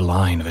followed the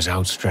line of his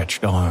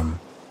outstretched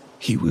arm.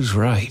 He was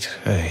right.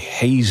 A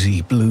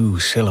hazy blue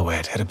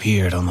silhouette had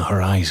appeared on the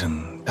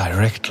horizon,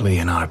 directly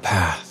in our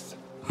path.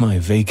 My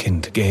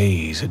vacant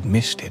gaze had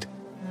missed it,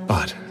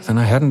 but then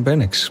I hadn't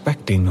been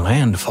expecting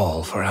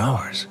landfall for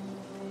hours.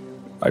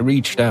 I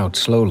reached out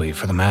slowly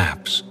for the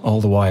maps,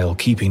 all the while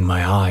keeping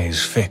my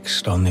eyes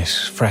fixed on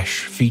this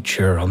fresh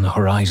feature on the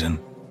horizon.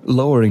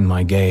 Lowering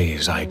my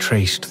gaze, I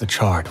traced the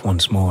chart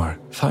once more,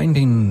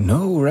 finding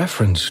no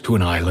reference to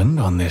an island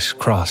on this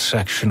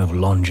cross-section of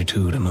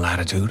longitude and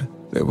latitude.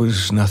 There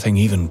was nothing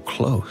even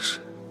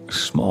close.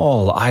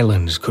 Small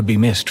islands could be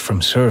missed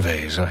from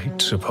surveys, I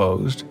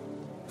supposed.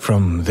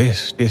 From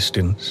this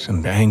distance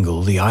and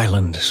angle, the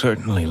island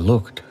certainly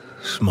looked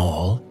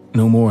small,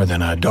 no more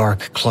than a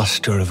dark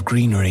cluster of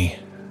greenery.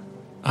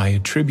 I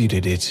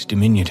attributed its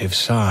diminutive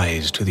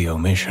size to the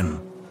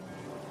omission.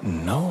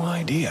 No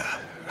idea.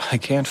 I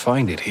can't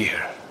find it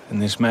here,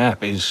 and this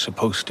map is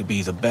supposed to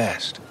be the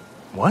best.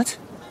 What?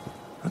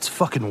 That's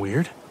fucking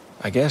weird.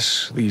 I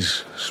guess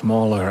these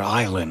smaller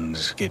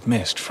islands get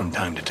missed from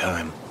time to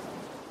time.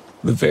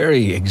 The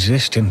very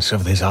existence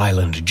of this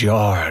island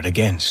jarred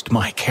against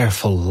my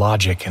careful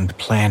logic and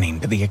planning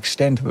to the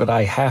extent that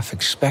I half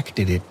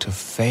expected it to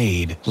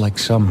fade like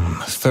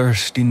some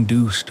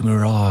thirst-induced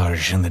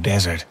mirage in the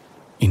desert.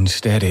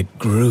 Instead, it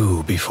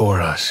grew before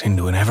us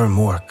into an ever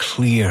more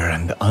clear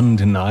and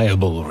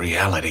undeniable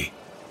reality.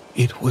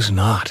 It was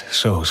not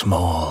so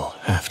small,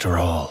 after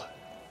all.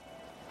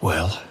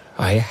 Well,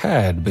 I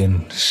had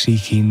been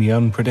seeking the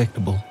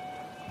unpredictable.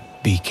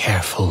 Be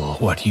careful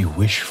what you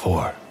wish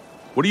for.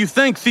 What do you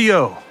think,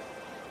 Theo?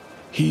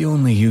 He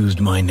only used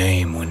my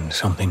name when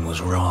something was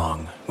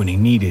wrong, when he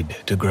needed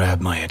to grab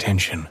my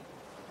attention.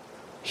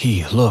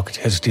 He looked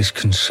as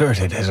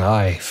disconcerted as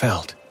I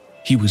felt.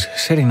 He was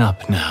sitting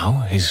up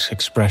now, his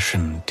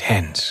expression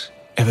tense,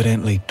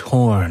 evidently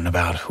torn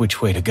about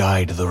which way to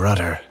guide the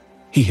rudder.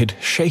 He had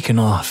shaken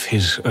off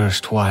his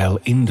erstwhile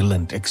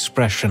indolent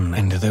expression,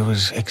 and there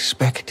was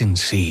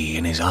expectancy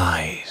in his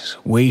eyes,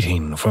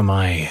 waiting for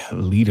my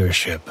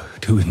leadership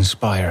to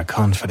inspire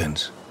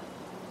confidence.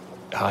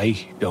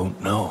 I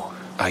don't know.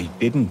 I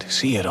didn't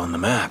see it on the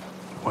map.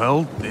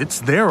 Well,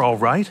 it's there all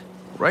right.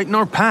 Right in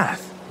our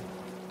path.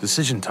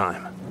 Decision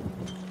time.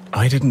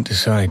 I didn't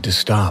decide to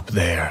stop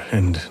there,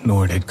 and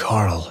nor did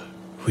Carl.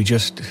 We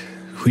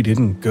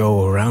didn't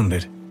go around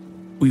it.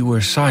 We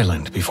were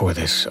silent before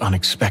this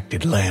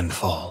unexpected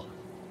landfall.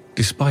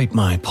 Despite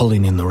my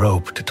pulling in the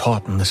rope to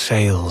tauten the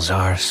sails,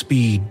 our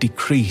speed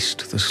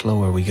decreased the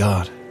slower we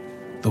got.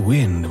 The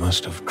wind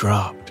must have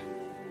dropped.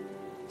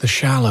 The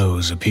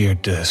shallows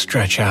appeared to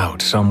stretch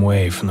out some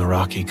way from the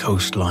rocky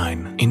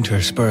coastline,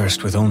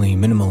 interspersed with only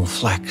minimal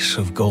flecks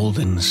of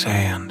golden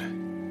sand.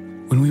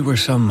 When we were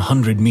some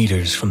 100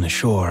 meters from the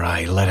shore,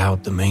 I let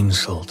out the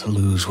mainsail to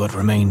lose what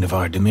remained of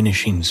our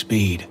diminishing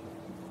speed.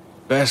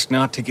 Best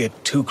not to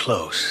get too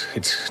close.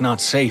 It's not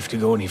safe to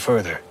go any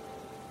further.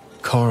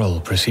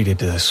 Carl proceeded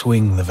to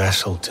swing the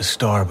vessel to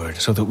starboard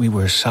so that we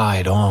were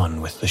side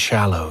on with the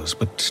shallows,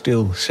 but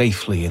still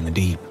safely in the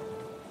deep.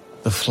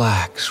 The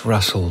flax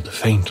rustled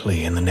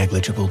faintly in the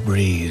negligible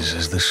breeze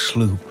as the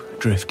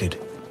sloop drifted.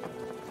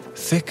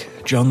 Thick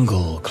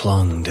jungle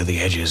clung to the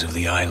edges of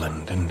the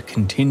island and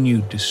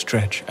continued to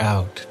stretch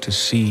out to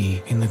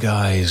sea in the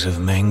guise of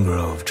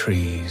mangrove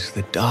trees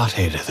that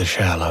dotted the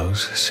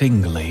shallows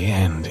singly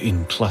and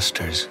in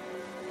clusters.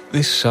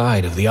 This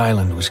side of the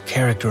island was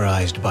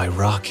characterized by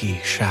rocky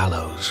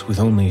shallows with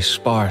only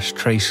sparse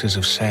traces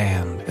of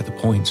sand at the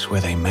points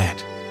where they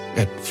met.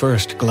 At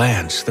first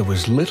glance, there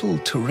was little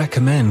to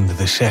recommend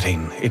the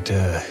setting. It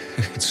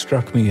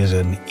struck me as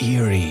an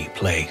eerie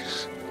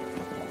place.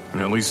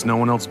 At least no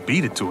one else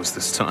beat it to us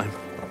this time.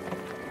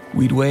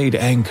 We'd weighed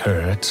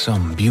anchor at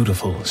some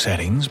beautiful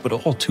settings, but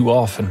all too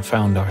often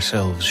found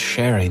ourselves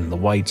sharing the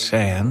white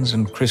sands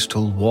and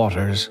crystal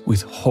waters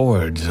with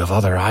hordes of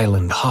other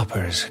island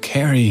hoppers,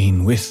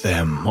 carrying with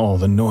them all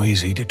the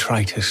noisy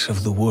detritus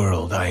of the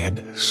world I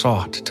had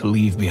sought to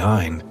leave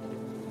behind.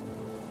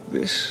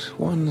 This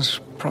one's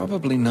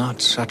probably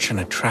not such an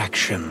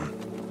attraction.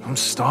 I'm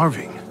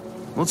starving.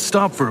 Let's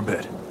stop for a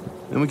bit.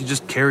 Then we can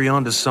just carry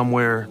on to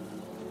somewhere,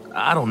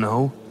 I don't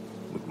know,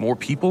 with more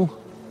people?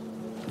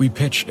 We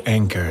pitched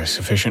anchor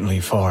sufficiently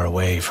far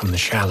away from the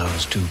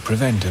shallows to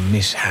prevent a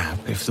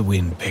mishap if the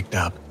wind picked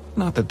up.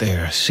 Not that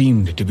there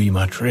seemed to be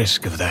much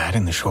risk of that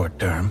in the short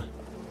term.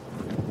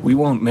 We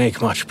won't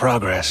make much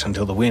progress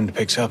until the wind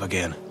picks up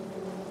again.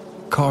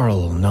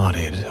 Carl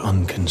nodded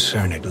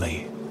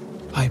unconcernedly.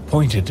 I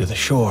pointed to the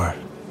shore.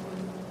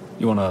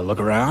 You want to look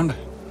around?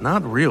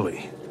 Not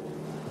really.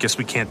 Guess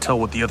we can't tell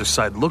what the other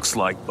side looks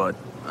like, but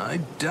I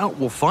doubt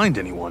we'll find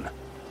anyone.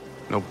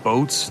 No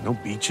boats, no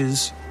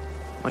beaches.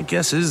 My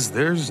guess is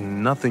there's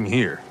nothing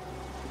here.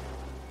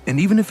 And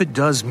even if it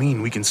does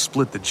mean we can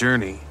split the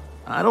journey,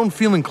 I don't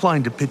feel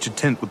inclined to pitch a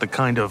tent with the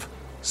kind of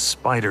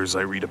spiders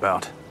I read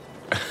about.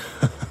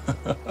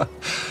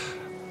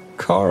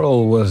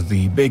 Carl was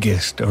the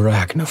biggest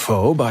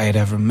arachnophobe I had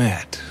ever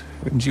met,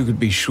 and you could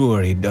be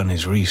sure he'd done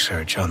his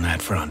research on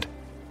that front.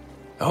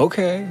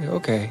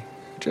 Okay.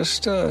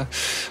 Just,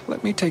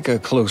 let me take a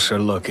closer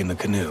look in the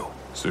canoe.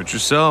 Suit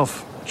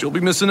yourself. You'll be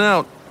missing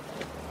out.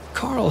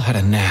 Carl had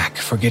a knack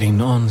for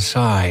getting on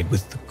side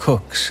with the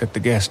cooks at the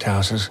guest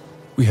houses.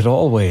 We had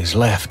always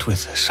left with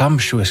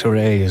sumptuous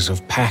arrays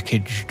of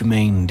packaged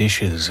main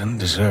dishes and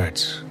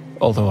desserts.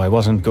 Although I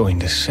wasn't going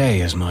to say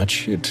as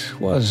much, it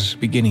was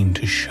beginning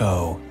to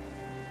show.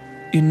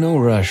 In no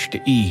rush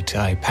to eat,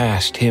 I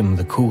passed him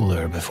the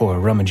cooler before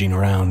rummaging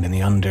around in the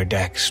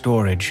underdeck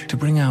storage to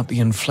bring out the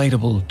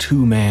inflatable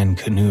two-man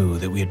canoe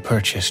that we had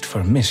purchased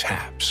for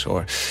mishaps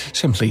or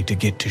simply to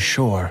get to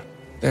shore.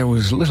 There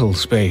was little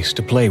space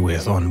to play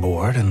with on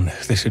board, and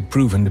this had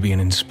proven to be an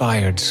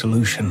inspired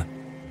solution.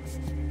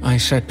 I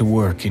set to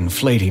work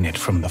inflating it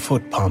from the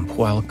foot pump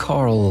while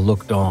Carl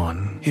looked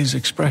on, his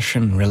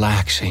expression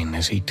relaxing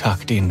as he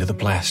tucked into the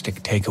plastic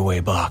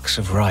takeaway box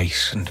of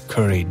rice and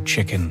curried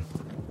chicken.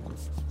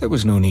 There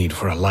was no need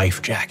for a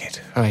life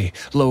jacket. I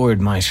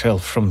lowered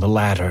myself from the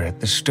ladder at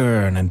the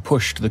stern and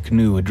pushed the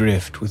canoe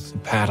adrift with the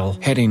paddle,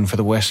 heading for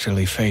the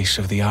westerly face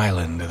of the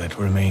island that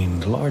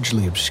remained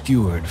largely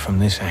obscured from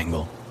this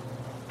angle.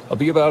 I'll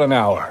be about an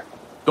hour.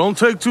 Don't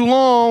take too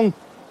long.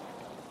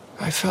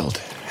 I felt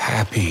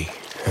happy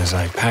as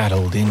I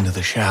paddled into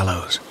the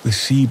shallows, the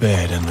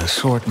seabed an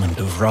assortment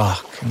of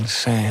rock and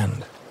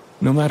sand.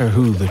 No matter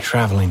who the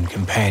traveling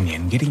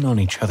companion, getting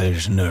on each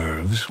other's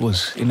nerves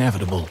was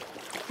inevitable.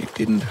 It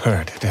didn't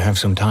hurt to have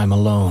some time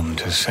alone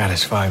to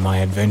satisfy my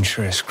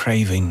adventurous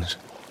cravings.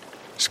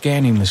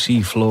 Scanning the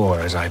sea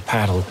floor as I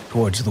paddled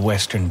towards the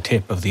western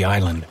tip of the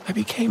island, I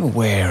became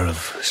aware of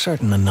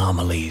certain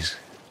anomalies.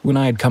 When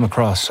I had come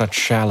across such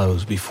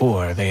shallows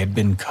before, they had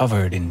been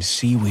covered in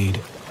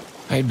seaweed.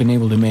 I had been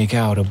able to make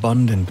out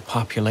abundant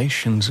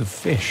populations of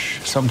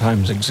fish,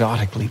 sometimes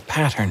exotically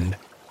patterned.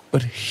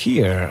 But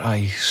here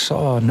I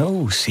saw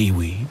no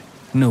seaweed,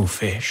 no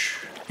fish,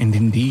 and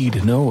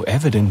indeed no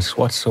evidence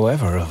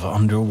whatsoever of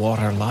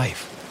underwater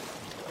life.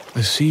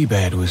 The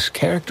seabed was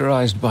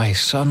characterized by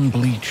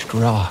sun-bleached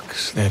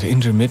rocks that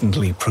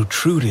intermittently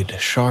protruded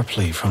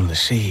sharply from the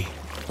sea,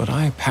 but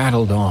I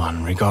paddled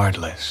on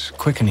regardless,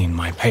 quickening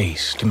my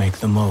pace to make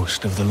the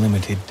most of the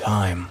limited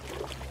time.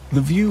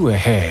 The view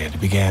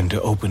ahead began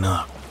to open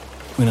up.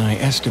 When I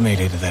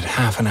estimated that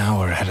half an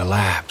hour had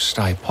elapsed,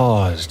 I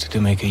paused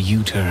to make a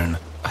U-turn.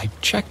 I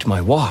checked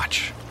my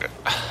watch.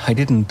 I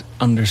didn't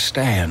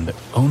understand.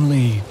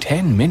 Only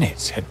 10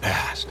 minutes had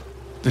passed.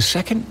 The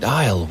second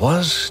dial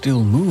was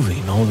still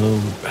moving, although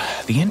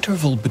the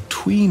interval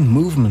between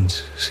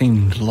movements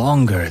seemed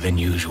longer than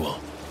usual.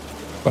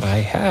 But I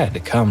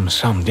had come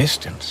some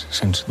distance,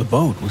 since the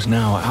boat was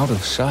now out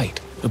of sight,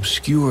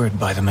 obscured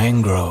by the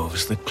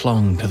mangroves that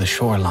clung to the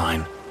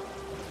shoreline.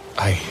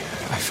 I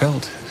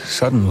felt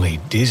suddenly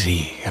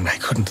dizzy, and I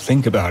couldn't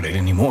think about it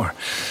anymore.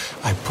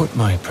 I put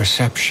my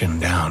perception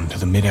down to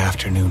the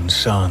mid-afternoon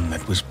sun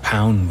that was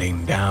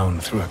pounding down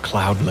through a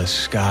cloudless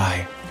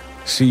sky.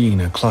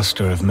 Seeing a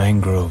cluster of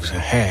mangroves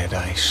ahead,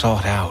 I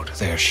sought out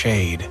their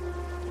shade.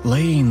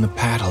 Laying the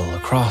paddle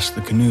across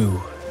the canoe,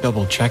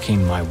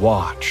 double-checking my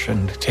watch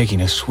and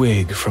taking a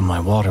swig from my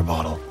water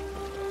bottle.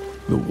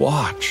 The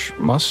watch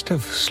must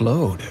have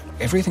slowed.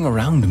 Everything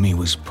around me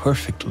was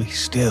perfectly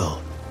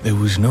still. There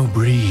was no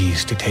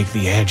breeze to take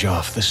the edge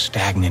off the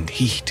stagnant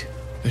heat.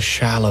 The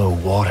shallow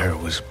water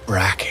was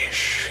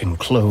brackish,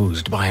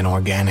 enclosed by an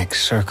organic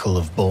circle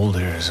of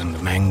boulders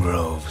and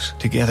mangroves,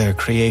 together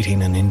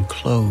creating an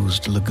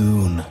enclosed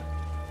lagoon.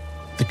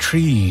 The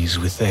trees,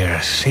 with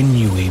their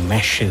sinewy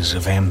meshes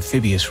of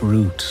amphibious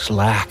roots,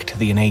 lacked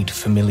the innate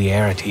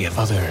familiarity of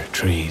other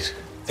trees.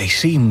 They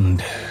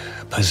seemed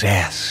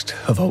possessed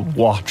of a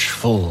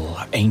watchful,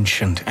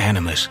 ancient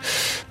animus.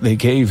 They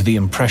gave the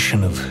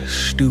impression of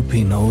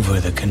stooping over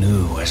the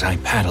canoe as I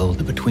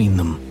paddled between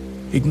them.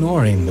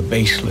 Ignoring the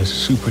baseless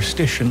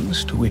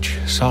superstitions to which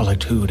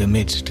solitude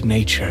amidst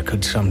nature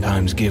could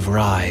sometimes give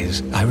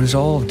rise, I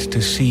resolved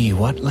to see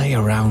what lay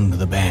around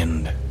the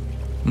bend.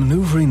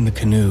 Maneuvering the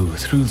canoe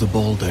through the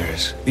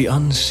boulders, the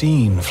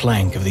unseen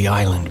flank of the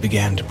island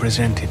began to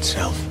present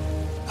itself.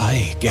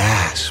 I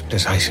gasped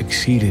as I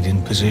succeeded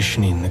in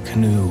positioning the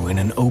canoe in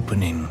an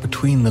opening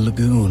between the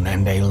lagoon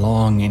and a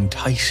long,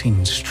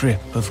 enticing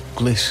strip of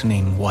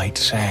glistening white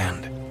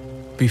sand.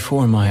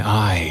 Before my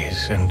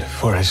eyes, and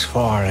for as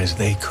far as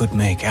they could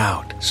make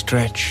out,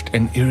 stretched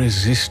an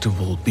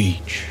irresistible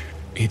beach.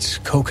 Its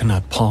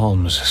coconut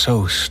palms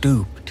so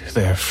stooped,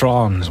 their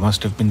fronds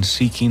must have been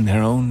seeking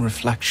their own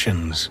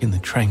reflections in the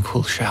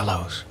tranquil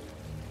shallows.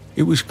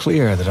 It was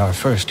clear that our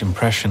first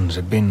impressions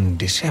had been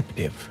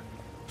deceptive.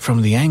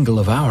 From the angle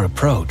of our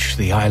approach,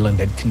 the island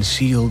had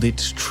concealed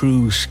its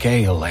true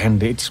scale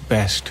and its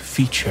best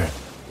feature.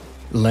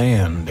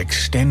 Land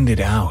extended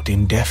out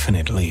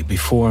indefinitely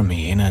before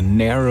me in a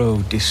narrow,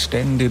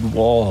 distended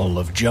wall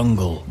of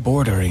jungle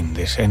bordering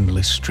this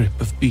endless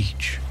strip of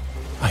beach.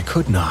 I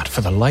could not,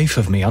 for the life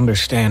of me,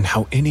 understand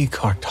how any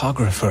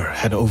cartographer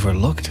had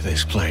overlooked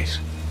this place.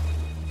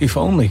 If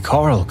only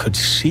Carl could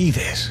see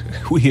this,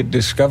 we had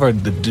discovered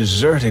the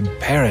deserted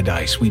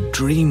paradise we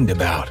dreamed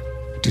about.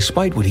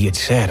 Despite what he had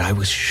said, I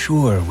was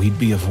sure we'd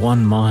be of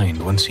one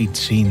mind once he'd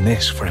seen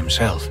this for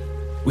himself.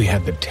 We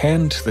had the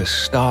tent, the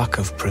stock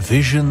of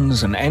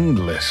provisions, an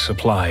endless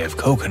supply of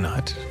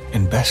coconut,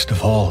 and best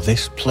of all,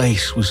 this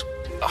place was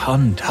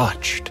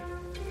untouched.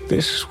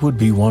 This would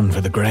be one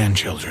for the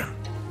grandchildren.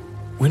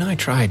 When I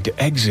tried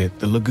to exit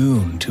the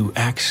lagoon to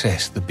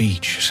access the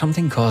beach,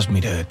 something caused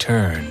me to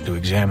turn to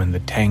examine the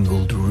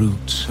tangled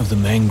roots of the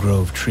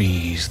mangrove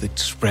trees that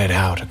spread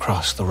out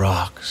across the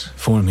rocks,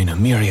 forming a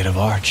myriad of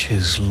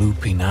arches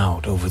looping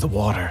out over the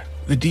water.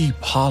 The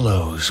deep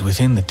hollows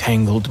within the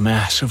tangled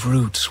mass of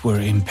roots were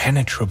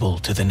impenetrable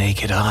to the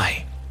naked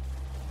eye.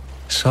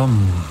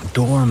 Some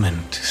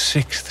dormant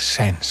sixth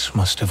sense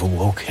must have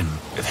awoken.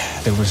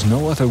 There was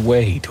no other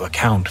way to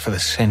account for the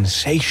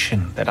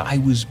sensation that I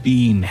was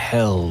being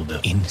held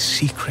in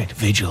secret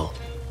vigil.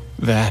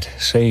 That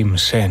same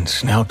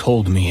sense now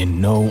told me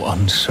in no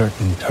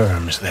uncertain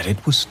terms that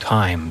it was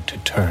time to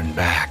turn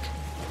back.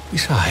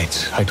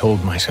 Besides, I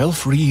told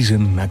myself,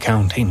 reason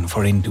accounting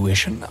for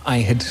intuition, I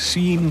had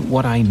seen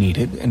what I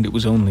needed, and it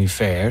was only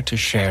fair to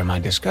share my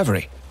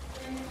discovery.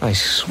 I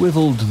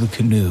swiveled the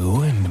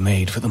canoe and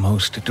made for the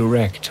most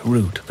direct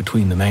route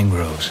between the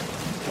mangroves.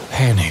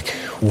 Panic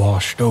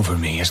washed over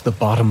me as the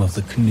bottom of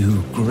the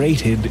canoe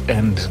grated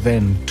and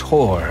then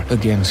tore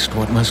against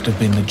what must have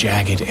been the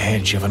jagged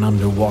edge of an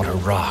underwater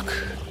rock.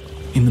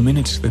 In the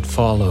minutes that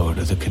followed,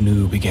 the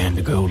canoe began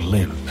to go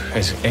limp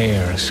as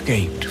air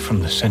escaped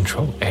from the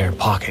central air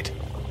pocket.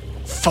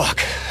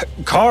 Fuck!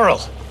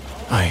 Carl!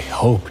 I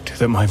hoped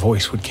that my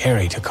voice would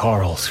carry to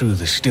Carl through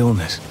the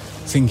stillness,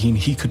 thinking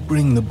he could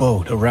bring the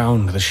boat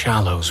around the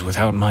shallows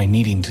without my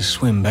needing to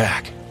swim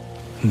back.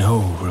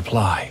 No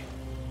reply.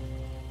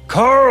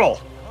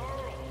 Carl!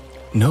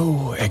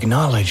 No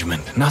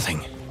acknowledgement,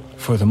 nothing.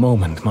 For the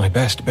moment, my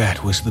best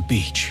bet was the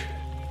beach.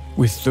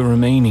 With the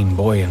remaining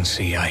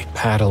buoyancy, I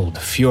paddled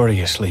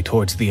furiously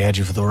towards the edge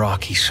of the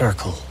rocky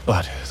circle,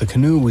 but the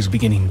canoe was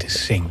beginning to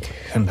sink,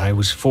 and I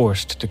was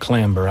forced to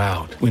clamber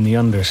out when the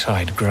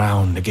underside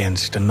ground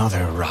against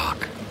another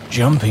rock.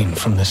 Jumping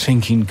from the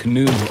sinking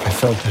canoe, I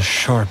felt a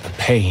sharp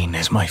pain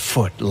as my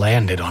foot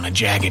landed on a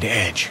jagged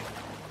edge.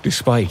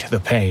 Despite the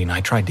pain,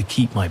 I tried to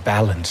keep my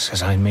balance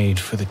as I made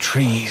for the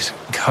trees,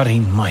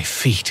 cutting my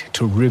feet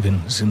to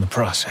ribbons in the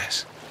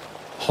process.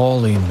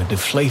 Hauling the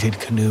deflated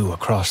canoe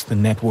across the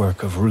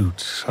network of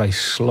roots, I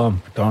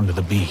slumped onto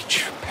the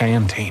beach,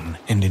 panting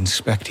and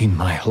inspecting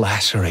my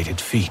lacerated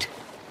feet.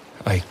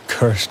 I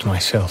cursed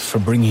myself for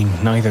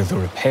bringing neither the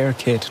repair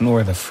kit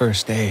nor the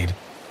first aid.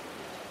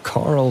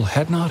 Carl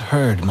had not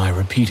heard my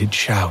repeated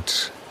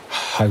shouts.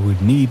 I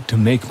would need to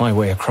make my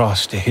way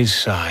across to his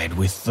side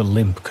with the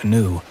limp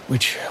canoe,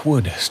 which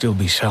would still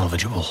be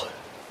salvageable.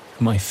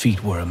 My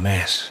feet were a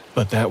mess,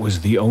 but that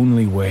was the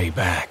only way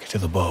back to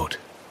the boat.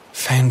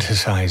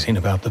 Fantasizing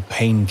about the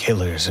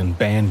painkillers and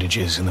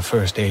bandages in the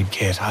first aid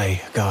kit,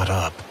 I got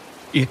up.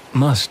 It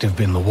must have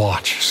been the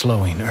watch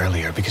slowing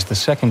earlier, because the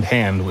second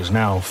hand was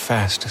now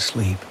fast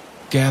asleep.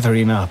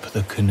 Gathering up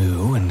the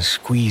canoe and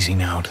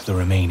squeezing out the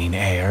remaining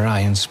air,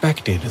 I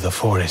inspected the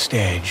forest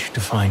edge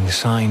to find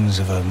signs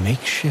of a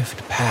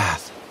makeshift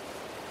path.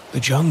 The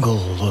jungle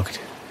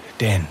looked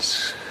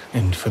dense,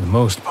 and for the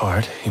most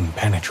part,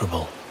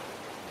 impenetrable.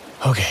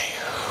 Okay,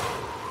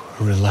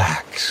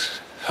 relax,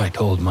 I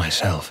told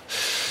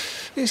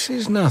myself. This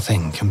is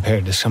nothing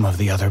compared to some of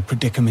the other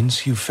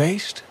predicaments you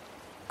faced.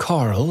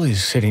 Carl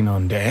is sitting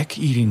on deck,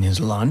 eating his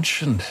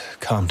lunch and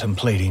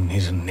contemplating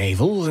his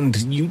navel, and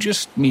you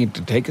just need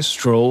to take a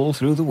stroll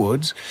through the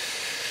woods,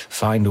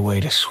 find a way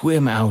to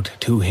swim out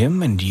to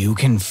him, and you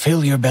can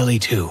fill your belly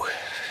too.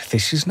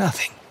 This is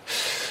nothing.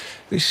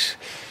 This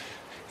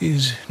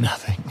is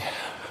nothing.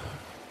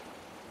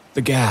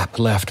 The gap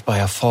left by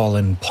a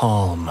fallen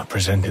palm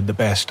presented the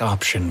best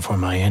option for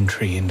my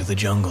entry into the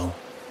jungle.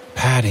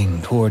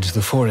 Padding towards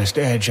the forest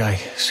edge, I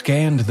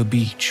scanned the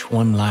beach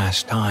one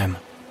last time.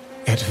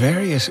 At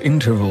various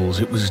intervals,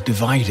 it was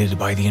divided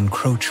by the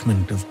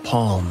encroachment of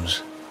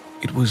palms.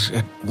 It was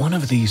at one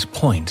of these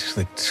points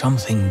that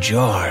something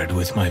jarred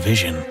with my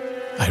vision.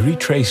 I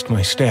retraced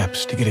my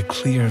steps to get a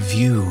clear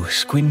view,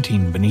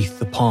 squinting beneath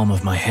the palm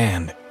of my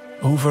hand.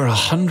 Over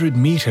 100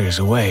 meters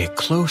away,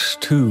 close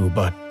to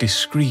but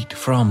discreet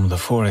from the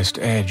forest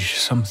edge,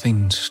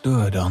 something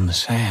stood on the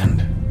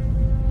sand.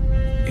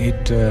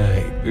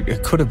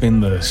 It could have been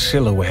the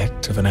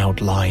silhouette of an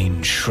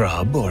outlying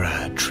shrub or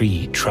a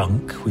tree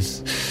trunk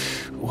with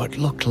what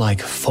looked like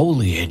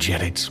foliage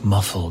at its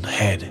muffled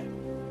head.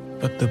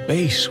 But the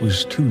base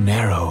was too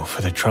narrow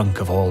for the trunk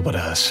of all but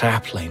a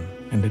sapling,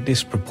 and a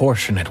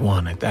disproportionate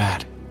one at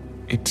that.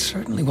 It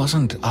certainly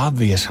wasn't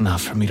obvious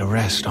enough for me to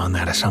rest on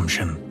that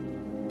assumption.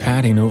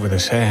 Padding over the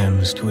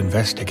sands to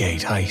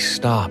investigate, I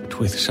stopped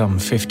with some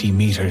 50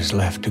 meters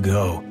left to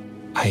go.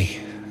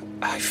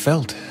 I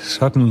felt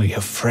suddenly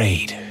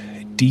afraid,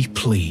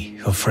 deeply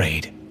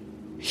afraid.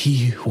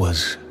 He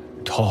was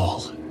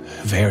tall,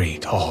 very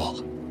tall,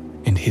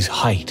 and his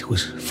height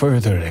was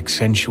further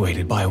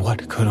accentuated by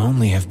what could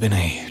only have been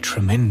a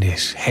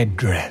tremendous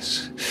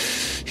headdress.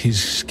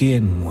 His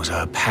skin was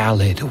a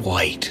pallid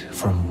white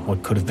from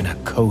what could have been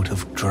a coat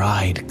of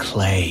dried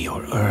clay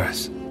or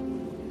earth.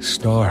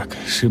 Stark,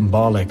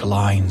 symbolic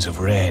lines of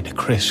red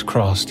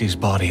crisscrossed his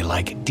body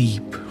like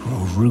deep,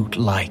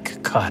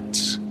 root-like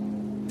cuts.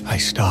 I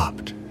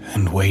stopped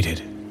and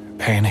waited,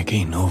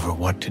 panicking over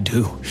what to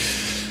do.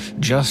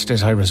 Just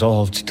as I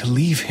resolved to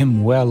leave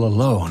him well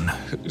alone,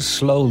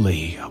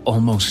 slowly,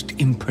 almost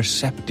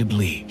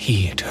imperceptibly,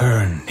 he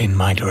turned in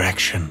my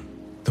direction.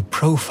 The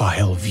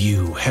profile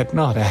view had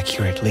not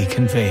accurately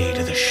conveyed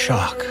the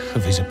shock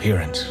of his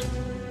appearance.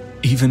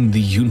 Even the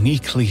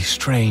uniquely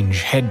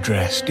strange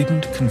headdress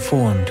didn't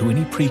conform to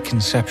any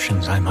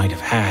preconceptions I might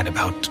have had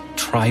about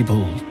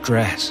tribal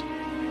dress.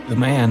 The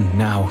man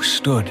now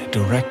stood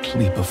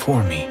directly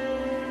before me.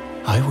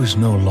 I was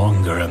no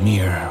longer a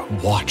mere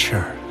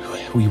watcher.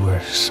 We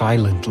were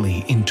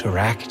silently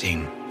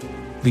interacting.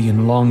 The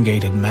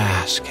elongated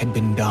mask had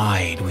been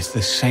dyed with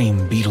the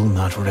same beetle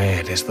nut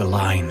red as the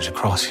lines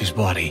across his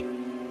body.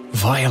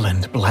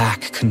 Violent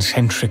black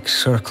concentric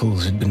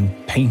circles had been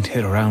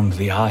painted around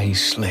the eye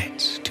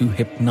slits to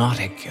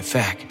hypnotic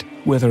effect.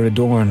 Whether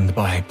adorned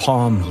by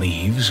palm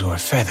leaves or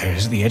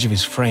feathers, the edge of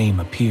his frame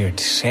appeared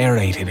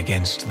serrated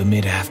against the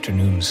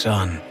mid-afternoon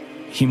sun.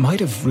 He might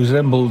have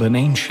resembled an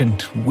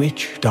ancient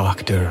witch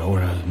doctor or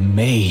a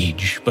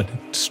mage, but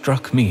it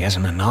struck me as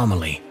an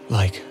anomaly.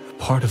 Like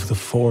part of the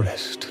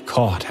forest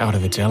caught out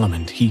of its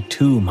element, he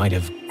too might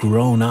have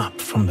grown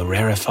up from the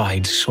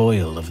rarefied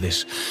soil of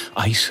this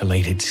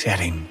isolated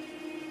setting.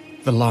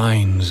 The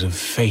lines of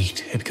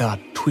fate had got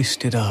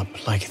twisted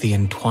up like the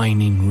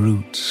entwining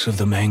roots of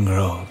the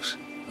mangroves.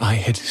 I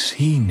had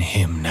seen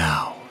him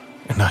now,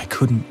 and I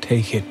couldn't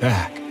take it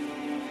back.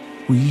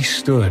 We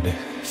stood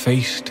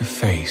face to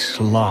face,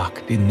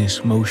 locked in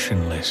this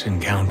motionless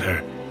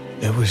encounter.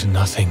 There was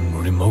nothing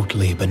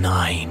remotely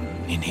benign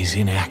in his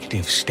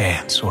inactive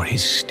stance or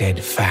his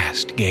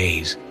steadfast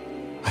gaze.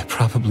 I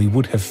probably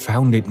would have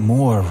found it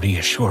more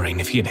reassuring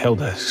if he had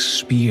held a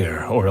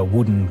spear or a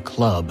wooden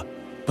club.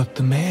 But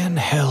the man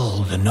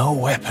held no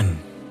weapon.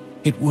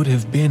 It would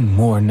have been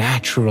more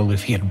natural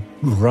if he had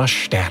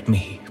rushed at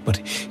me, but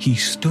he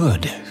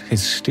stood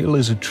as still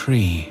as a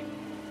tree.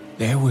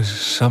 There was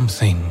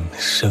something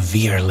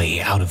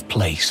severely out of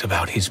place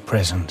about his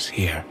presence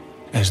here,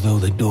 as though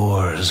the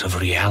doors of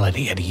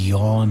reality had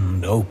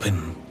yawned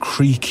open,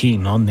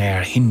 creaking on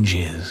their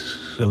hinges,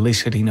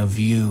 eliciting a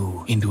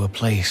view into a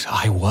place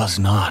I was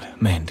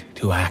not meant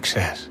to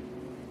access.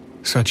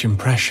 Such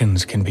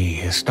impressions can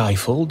be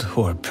stifled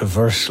or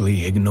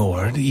perversely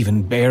ignored,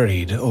 even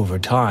buried over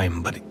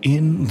time, but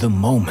in the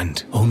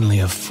moment, only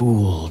a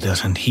fool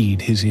doesn't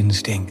heed his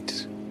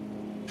instincts.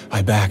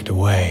 I backed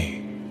away.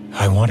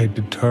 I wanted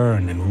to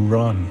turn and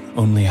run,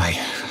 only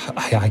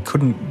I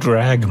couldn't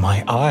drag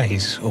my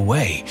eyes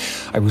away.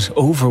 I was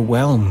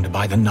overwhelmed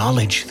by the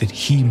knowledge that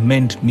he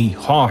meant me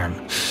harm.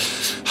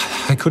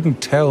 I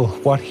couldn't tell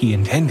what he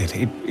intended.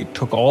 It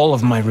took all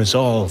of my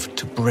resolve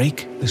to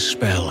break the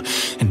spell,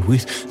 and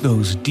with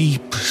those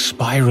deep,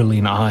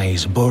 spiraling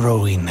eyes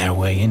burrowing their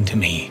way into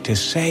me, to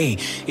say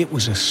it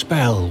was a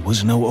spell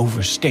was no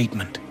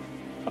overstatement.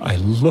 I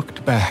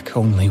looked back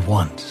only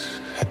once,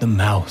 at the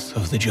mouth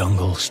of the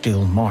jungle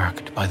still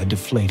marked by the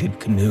deflated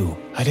canoe.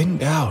 I didn't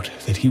doubt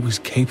that he was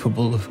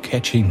capable of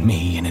catching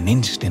me in an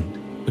instant,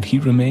 but he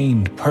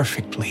remained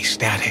perfectly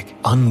static,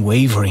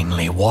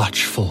 unwaveringly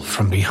watchful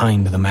from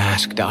behind the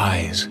masked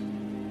eyes.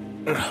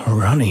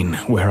 Running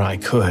where I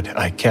could,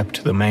 I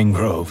kept the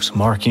mangroves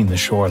marking the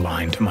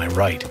shoreline to my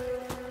right.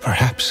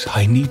 Perhaps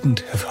I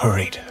needn't have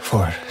hurried,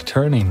 for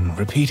turning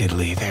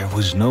repeatedly, there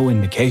was no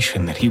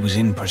indication that he was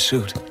in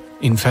pursuit.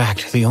 In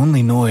fact, the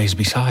only noise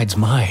besides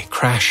my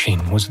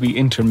crashing was the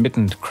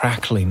intermittent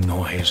crackling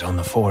noise on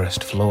the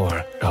forest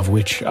floor, of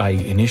which I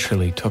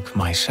initially took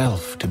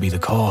myself to be the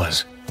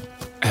cause.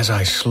 As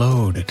I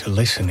slowed to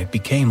listen, it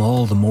became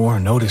all the more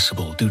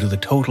noticeable due to the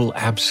total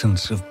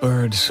absence of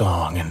bird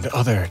song and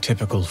other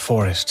typical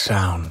forest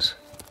sounds.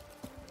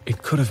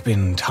 It could have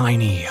been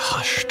tiny,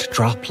 hushed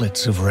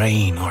droplets of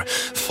rain or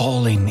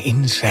falling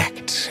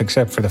insects,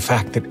 except for the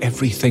fact that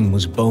everything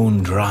was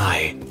bone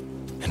dry,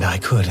 and I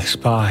could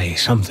spy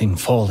something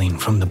falling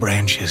from the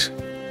branches.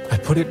 I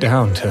put it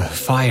down to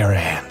fire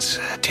ants,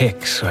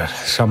 ticks, or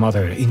some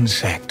other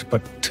insect,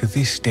 but to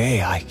this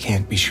day I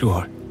can't be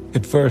sure.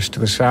 At first,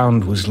 the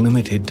sound was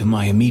limited to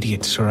my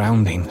immediate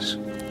surroundings,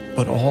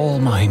 but all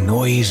my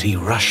noisy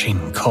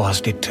rushing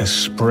caused it to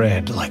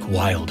spread like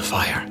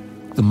wildfire.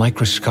 The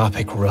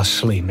microscopic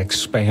rustling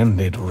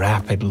expanded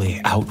rapidly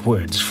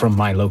outwards from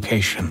my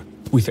location.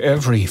 With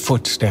every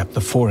footstep, the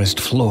forest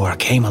floor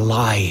came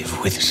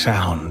alive with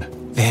sound.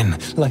 Then,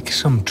 like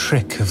some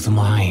trick of the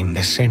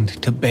mind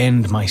sent to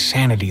bend my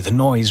sanity, the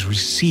noise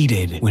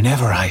receded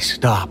whenever I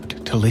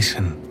stopped to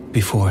listen,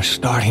 before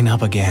starting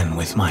up again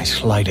with my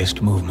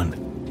slightest movement.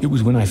 It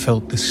was when I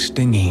felt the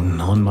stinging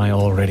on my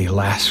already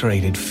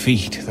lacerated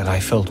feet that I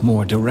felt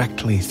more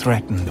directly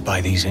threatened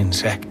by these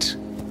insects.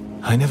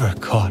 I never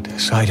caught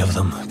sight of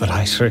them, but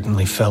I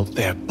certainly felt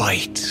their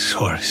bites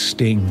or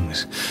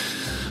stings.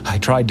 I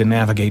tried to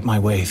navigate my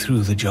way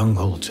through the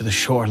jungle to the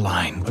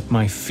shoreline, but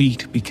my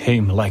feet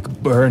became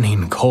like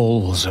burning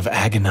coals of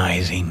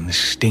agonizing,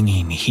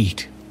 stinging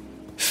heat.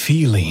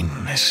 Feeling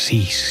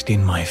ceased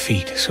in my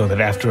feet, so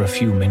that after a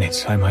few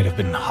minutes I might have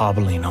been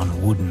hobbling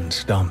on wooden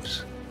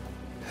stumps.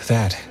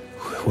 That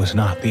was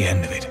not the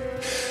end of it.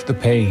 The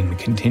pain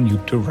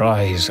continued to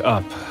rise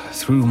up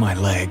through my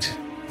legs.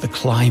 The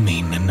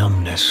climbing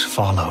numbness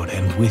followed,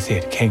 and with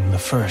it came the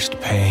first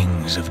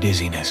pangs of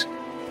dizziness.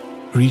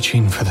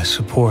 Reaching for the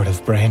support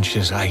of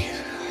branches, I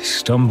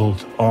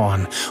stumbled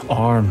on,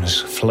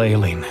 arms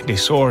flailing,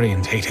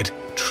 disorientated,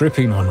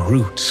 tripping on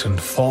roots and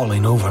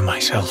falling over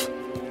myself.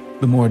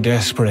 The more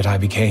desperate I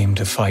became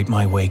to fight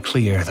my way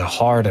clear, the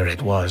harder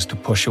it was to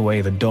push away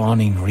the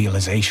dawning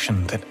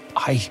realization that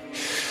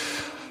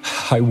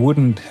I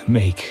wouldn't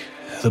make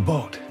the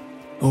boat.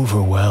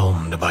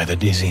 Overwhelmed by the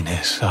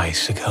dizziness, I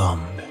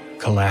succumbed,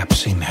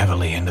 collapsing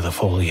heavily into the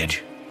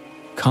foliage.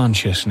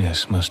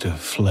 Consciousness must have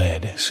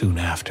fled soon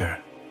after.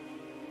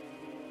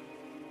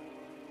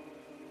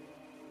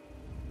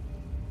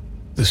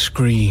 The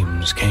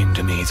screams came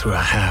to me through a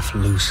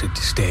half-lucid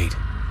state.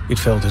 It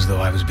felt as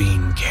though I was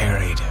being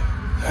carried.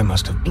 I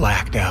must have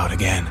blacked out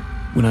again.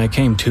 When I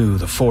came to,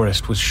 the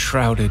forest was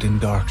shrouded in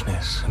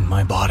darkness, and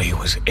my body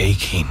was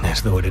aching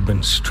as though it had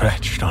been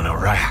stretched on a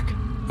rack.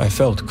 I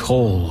felt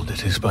cold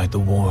despite the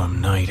warm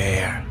night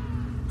air.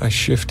 I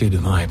shifted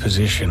my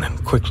position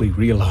and quickly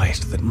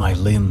realized that my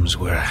limbs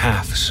were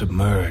half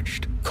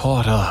submerged,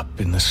 caught up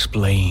in the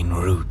splaying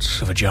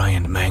roots of a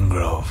giant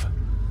mangrove.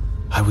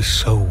 I was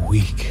so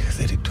weak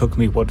that it took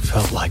me what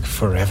felt like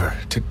forever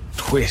to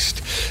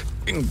twist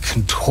and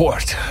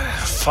contort,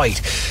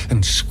 fight,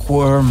 and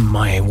squirm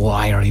my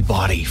wiry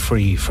body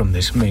free from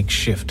this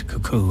makeshift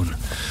cocoon.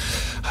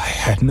 I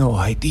had no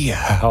idea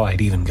how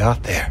I'd even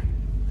got there.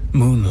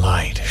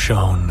 Moonlight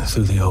shone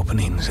through the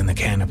openings in the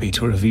canopy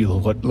to reveal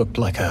what looked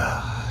like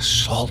a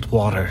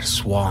saltwater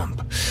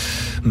swamp.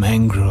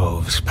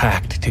 Mangroves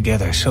packed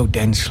together so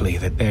densely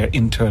that their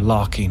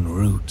interlocking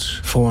roots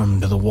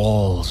formed the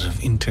walls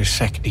of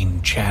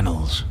intersecting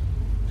channels.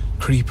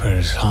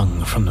 Creepers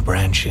hung from the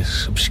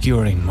branches,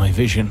 obscuring my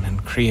vision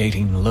and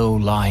creating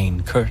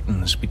low-lying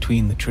curtains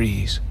between the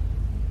trees.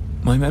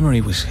 My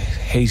memory was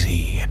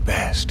hazy at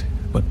best,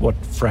 but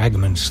what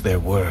fragments there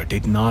were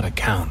did not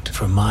account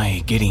for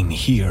my getting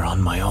here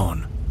on my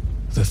own.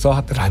 The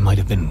thought that I might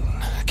have been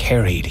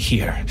carried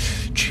here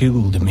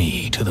chilled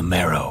me to the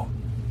marrow.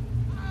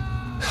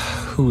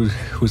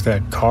 Was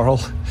that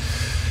Carl?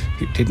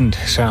 It didn't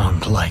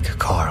sound like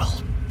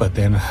Carl, but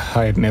then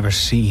I had never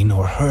seen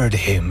or heard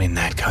him in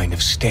that kind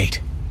of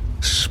state.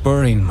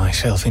 Spurring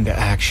myself into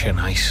action,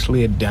 I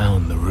slid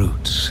down the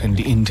roots and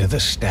into the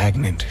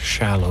stagnant,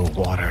 shallow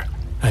water.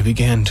 I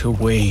began to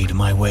wade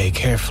my way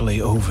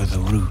carefully over the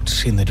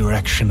roots in the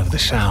direction of the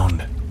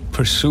sound,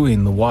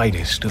 pursuing the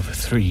widest of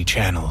 3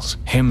 channels,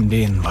 hemmed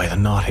in by the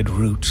knotted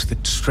roots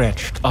that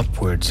stretched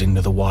upwards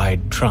into the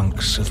wide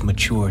trunks of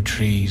mature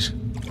trees.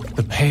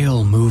 The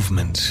pale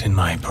movements in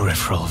my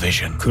peripheral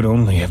vision could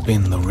only have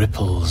been the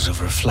ripples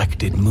of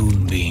reflected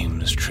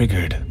moonbeams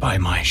triggered by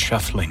my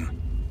shuffling.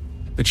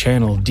 The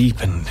channel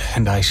deepened,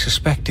 and I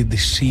suspected the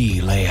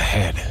sea lay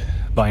ahead.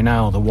 By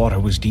now, the water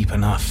was deep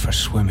enough for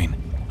swimming.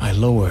 I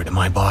lowered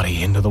my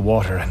body into the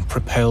water and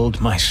propelled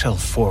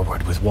myself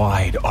forward with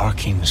wide,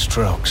 arcing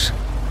strokes.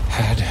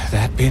 Had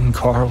that been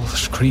Carl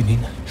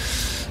screaming?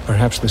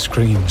 Perhaps the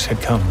screams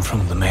had come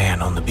from the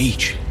man on the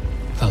beach.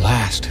 The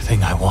last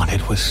thing I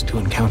wanted was to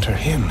encounter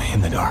him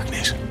in the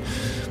darkness.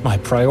 My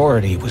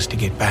priority was to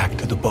get back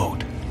to the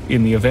boat.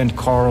 In the event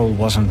Carl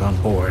wasn't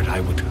on board, I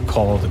would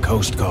call the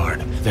Coast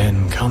Guard,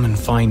 then come and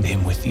find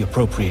him with the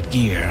appropriate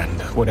gear and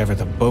whatever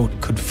the boat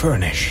could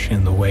furnish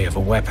in the way of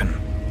a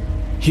weapon.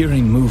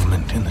 Hearing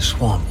movement in the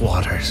swamp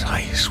waters,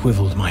 I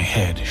swiveled my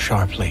head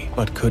sharply,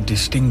 but could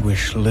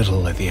distinguish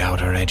little at the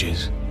outer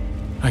edges.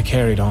 I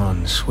carried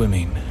on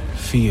swimming,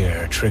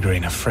 fear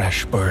triggering a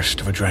fresh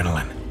burst of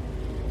adrenaline.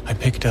 I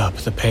picked up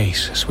the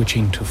pace,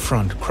 switching to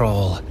front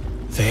crawl.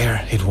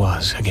 There it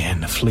was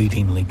again,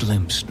 fleetingly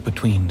glimpsed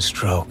between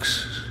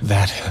strokes.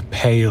 That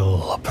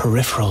pale,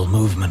 peripheral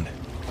movement.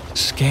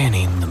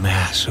 Scanning the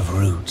mass of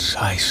roots,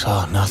 I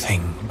saw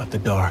nothing but the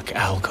dark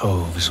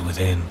alcoves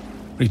within.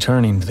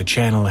 Returning to the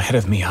channel ahead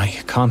of me,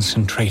 I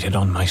concentrated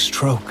on my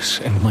strokes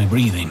and my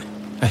breathing.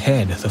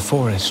 Ahead, the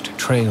forest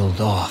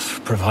trailed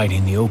off,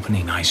 providing the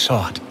opening I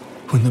sought.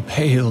 When the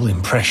pale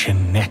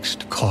impression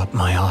next caught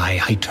my eye,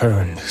 I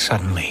turned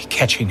suddenly,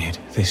 catching it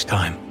this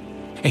time.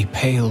 A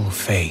pale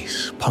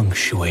face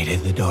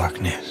punctuated the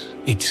darkness,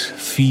 its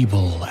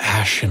feeble,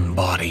 ashen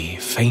body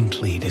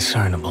faintly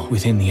discernible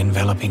within the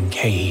enveloping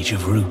cage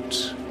of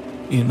roots.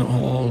 In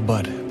all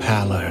but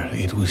pallor,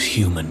 it was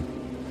human.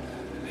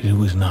 It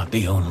was not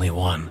the only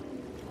one.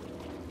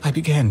 I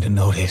began to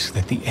notice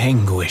that the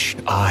anguished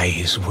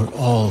eyes were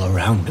all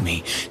around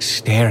me,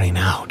 staring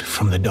out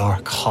from the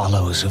dark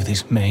hollows of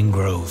this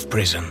mangrove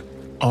prison.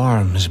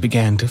 Arms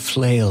began to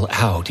flail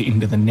out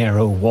into the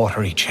narrow,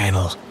 watery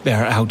channel.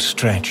 Their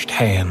outstretched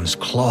hands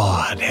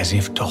clawed as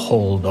if to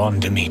hold on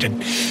to me,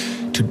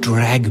 to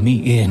drag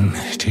me in,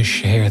 to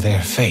share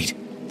their fate.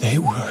 They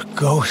were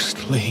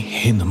ghostly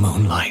in the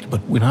moonlight,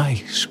 but when I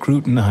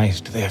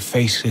scrutinized their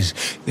faces,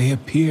 they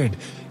appeared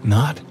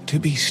not to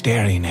be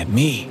staring at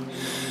me,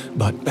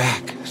 but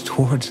back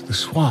towards the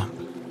swamp.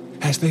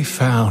 As they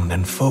found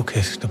and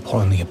focused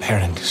upon the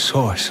apparent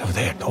source of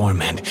their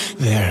torment,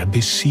 their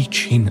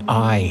beseeching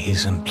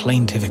eyes and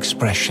plaintive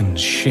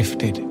expressions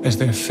shifted as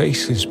their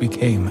faces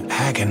became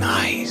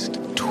agonized,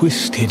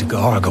 twisted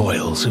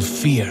gargoyles of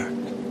fear.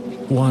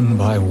 One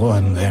by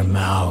one, their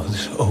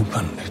mouths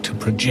opened to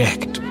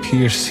project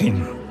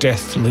piercing,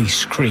 deathly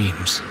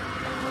screams.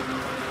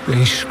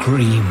 They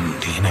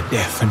screamed in a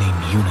deafening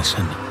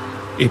unison.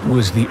 It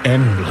was the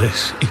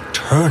endless,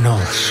 eternal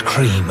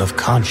scream of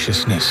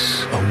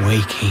consciousness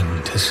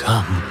awaking to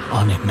some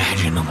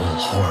unimaginable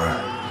horror.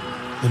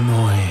 The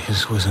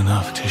noise was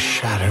enough to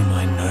shatter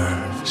my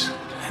nerves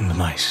and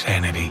my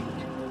sanity.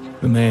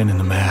 The man in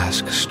the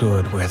mask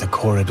stood where the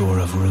corridor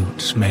of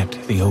roots met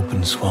the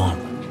open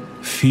swamp.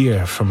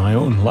 Fear for my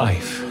own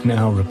life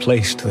now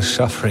replaced the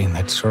suffering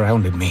that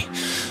surrounded me.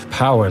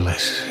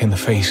 Powerless in the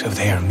face of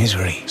their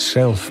misery,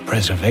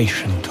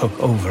 self-preservation took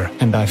over,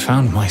 and I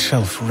found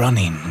myself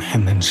running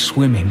and then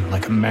swimming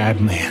like a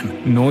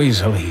madman,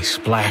 noisily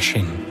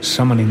splashing,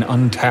 summoning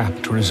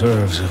untapped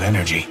reserves of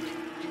energy.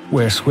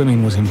 Where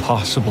swimming was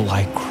impossible,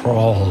 I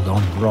crawled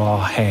on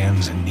raw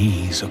hands and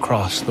knees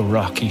across the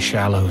rocky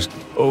shallows,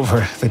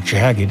 over the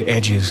jagged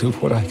edges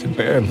of what I could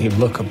barely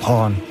look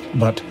upon,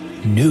 but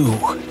knew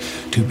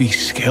to be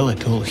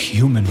skeletal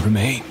human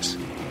remains.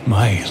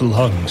 My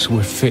lungs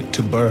were fit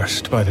to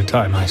burst by the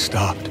time I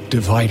stopped,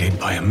 divided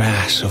by a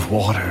mass of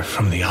water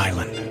from the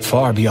island,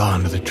 far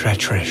beyond the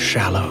treacherous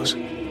shallows.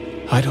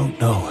 I don't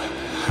know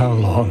how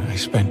long I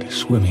spent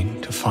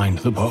swimming to find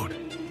the boat.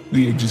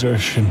 The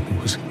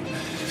exertion was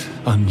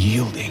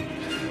unyielding.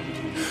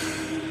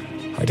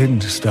 I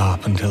didn't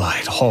stop until I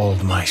had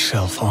hauled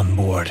myself on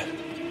board.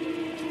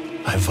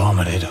 I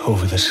vomited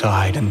over the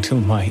side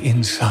until my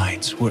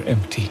insides were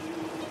empty.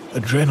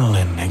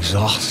 Adrenaline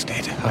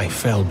exhausted, I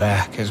fell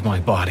back as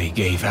my body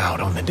gave out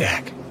on the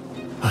deck.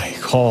 I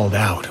called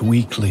out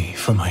weakly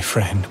for my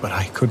friend, but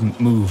I couldn't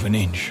move an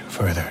inch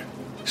further.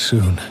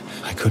 Soon,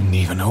 I couldn't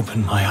even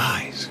open my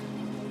eyes.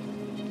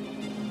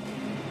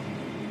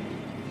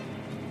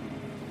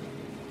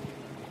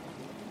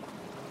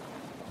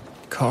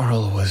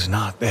 Carl was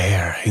not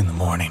there in the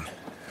morning,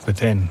 but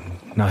then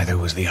neither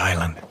was the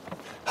island.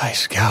 I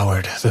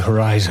scoured the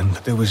horizon,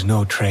 but there was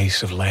no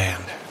trace of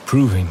land,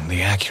 proving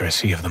the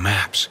accuracy of the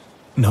maps.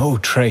 No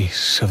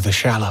trace of the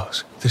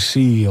shallows. The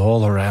sea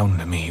all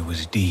around me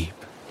was deep,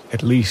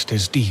 at least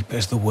as deep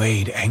as the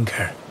Wade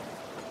anchor.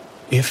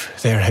 If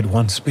there had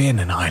once been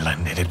an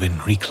island, it had been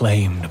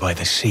reclaimed by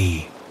the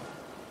sea.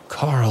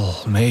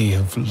 Carl may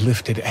have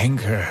lifted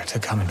anchor to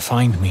come and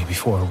find me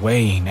before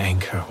weighing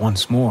anchor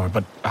once more,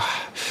 but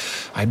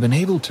I'd been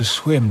able to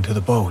swim to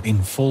the boat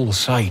in full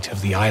sight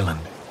of the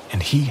island,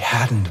 and he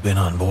hadn't been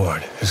on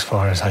board, as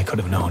far as I could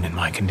have known in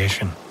my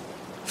condition.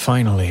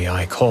 Finally,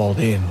 I called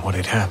in what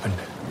had happened.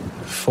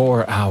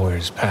 4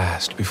 hours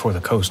passed before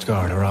the Coast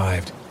Guard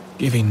arrived,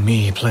 giving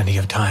me plenty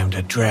of time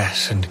to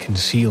dress and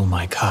conceal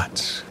my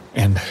cuts,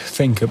 and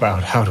think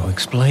about how to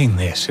explain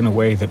this in a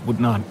way that would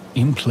not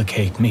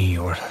implicate me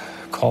or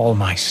call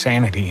my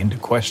sanity into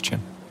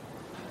question.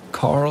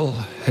 Carl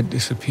had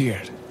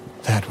disappeared.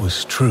 That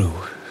was true,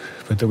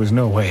 but there was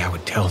no way I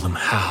would tell them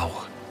how.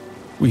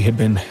 We had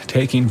been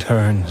taking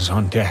turns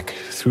on deck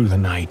through the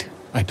night,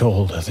 I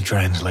told the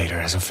translator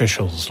as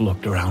officials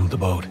looked around the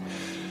boat.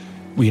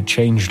 We had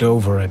changed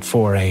over at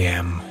 4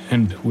 a.m.,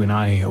 and when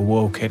I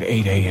awoke at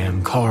 8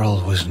 a.m.,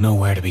 Carl was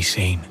nowhere to be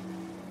seen.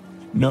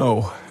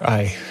 No,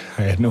 I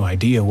had no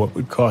idea what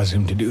would cause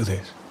him to do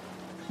this.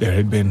 There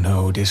had been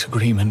no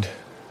disagreement.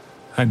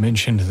 I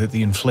mentioned that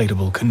the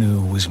inflatable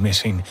canoe was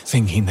missing,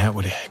 thinking that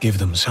would give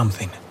them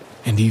something.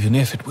 And even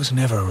if it was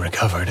never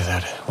recovered,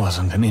 that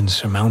wasn't an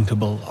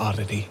insurmountable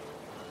oddity.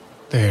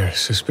 Their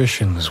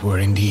suspicions were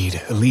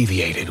indeed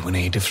alleviated when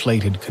a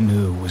deflated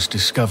canoe was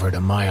discovered a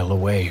mile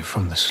away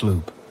from the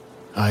sloop.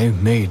 I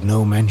made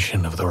no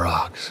mention of the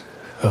rocks,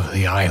 of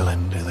the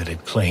island that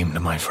had claimed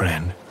my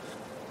friend.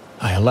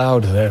 I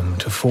allowed them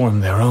to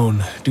form their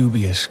own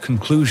dubious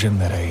conclusion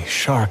that a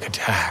shark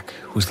attack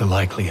was the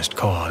likeliest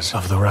cause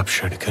of the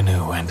ruptured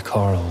canoe and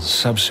Carl's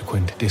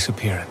subsequent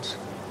disappearance.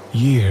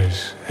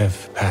 Years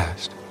have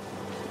passed.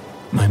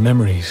 My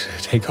memories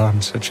take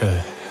on such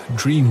a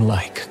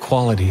dreamlike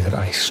quality that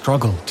I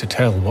struggle to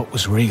tell what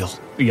was real.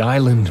 The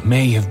island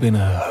may have been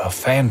a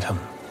phantom.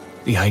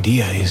 The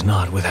idea is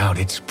not without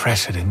its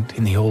precedent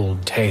in the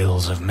old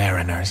tales of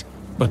mariners,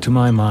 but to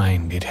my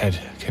mind it had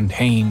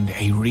contained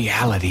a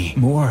reality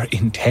more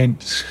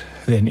intense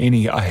than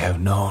any I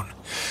have known.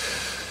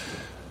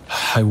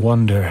 I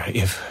wonder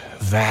if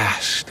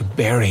vast,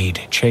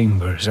 buried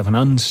chambers of an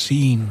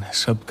unseen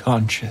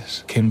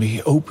subconscious can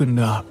be opened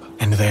up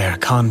and their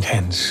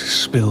contents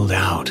spilled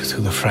out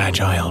through the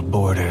fragile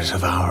borders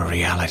of our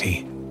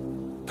reality.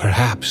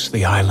 Perhaps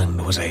the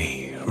island was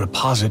a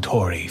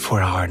repository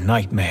for our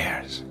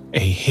nightmares, a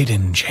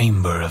hidden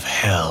chamber of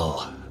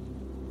hell.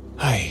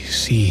 I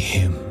see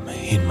him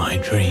in my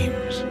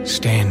dreams,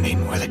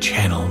 standing where the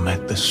channel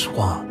met the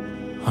swamp,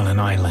 on an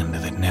island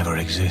that never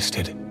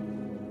existed.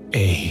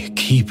 A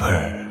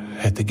keeper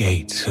at the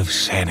gates of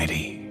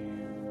sanity.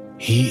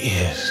 He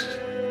is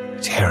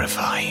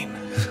terrifying,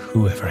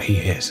 whoever he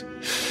is.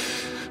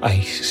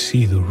 I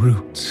see the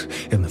roots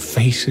and the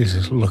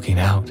faces looking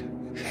out,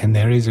 and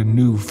there is a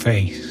new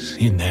face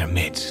in their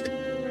midst.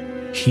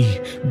 He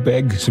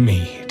begs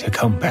me to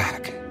come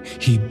back.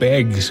 He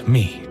begs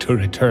me to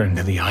return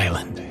to the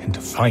island and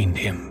to find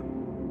him.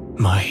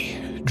 My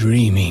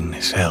dreaming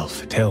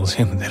self tells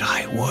him that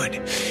I would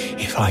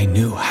if I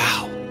knew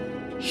how.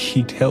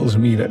 He tells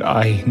me that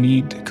I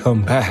need to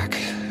come back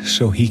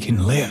so he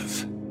can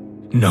live.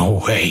 No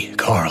way,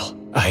 Carl,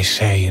 I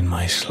say in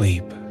my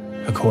sleep,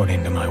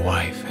 according to my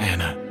wife,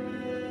 Anna.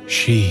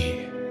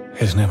 She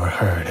has never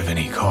heard of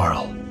any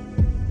Carl.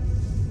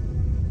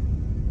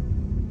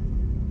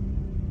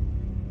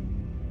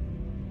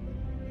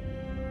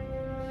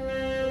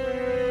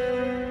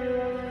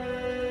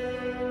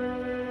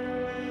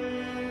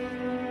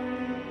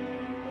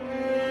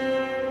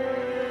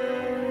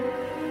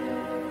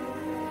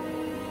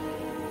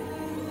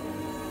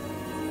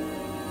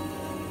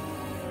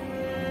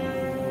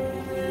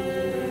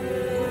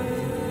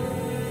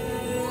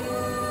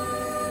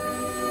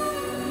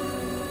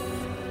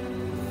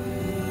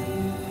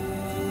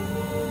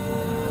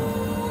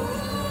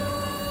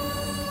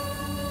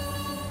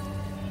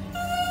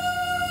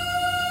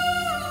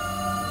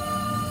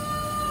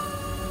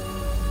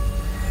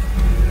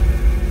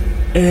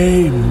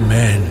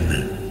 Amen.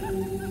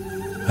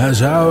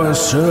 As our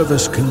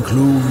service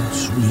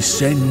concludes, we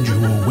send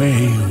you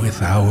away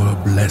with our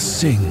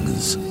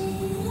blessings.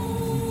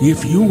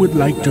 If you would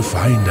like to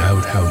find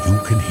out how you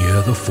can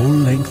hear the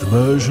full-length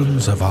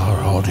versions of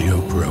our audio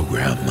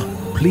program,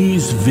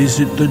 please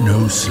visit the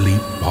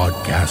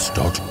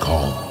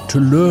NoSleeppodcast.com to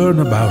learn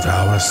about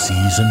our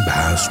Season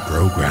Pass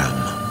program.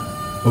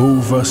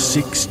 Over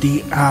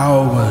 60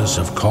 hours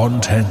of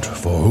content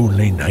for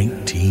only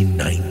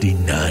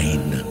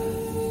 $19.99.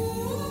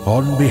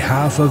 On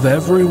behalf of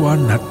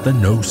everyone at the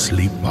No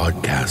Sleep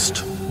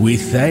Podcast, we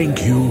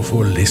thank you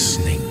for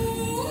listening.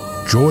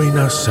 Join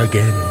us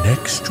again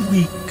next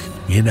week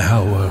in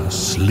our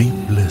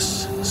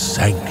Sleepless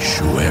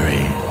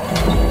Sanctuary.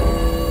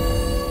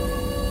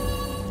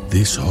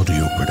 This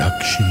audio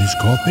production is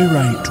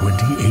copyright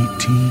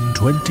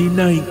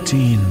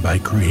 2018-2019 by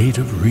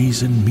Creative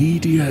Reason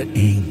Media,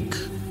 Inc.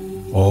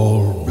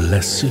 All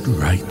blessed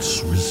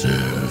rights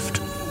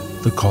reserved.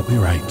 The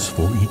copyrights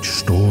for each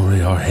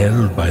story are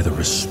held by the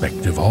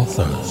respective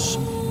authors.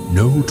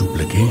 No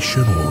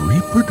duplication or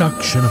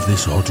reproduction of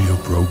this audio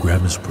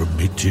program is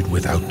permitted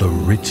without the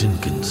written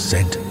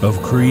consent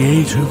of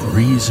Creative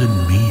Reason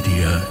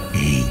Media,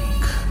 Inc.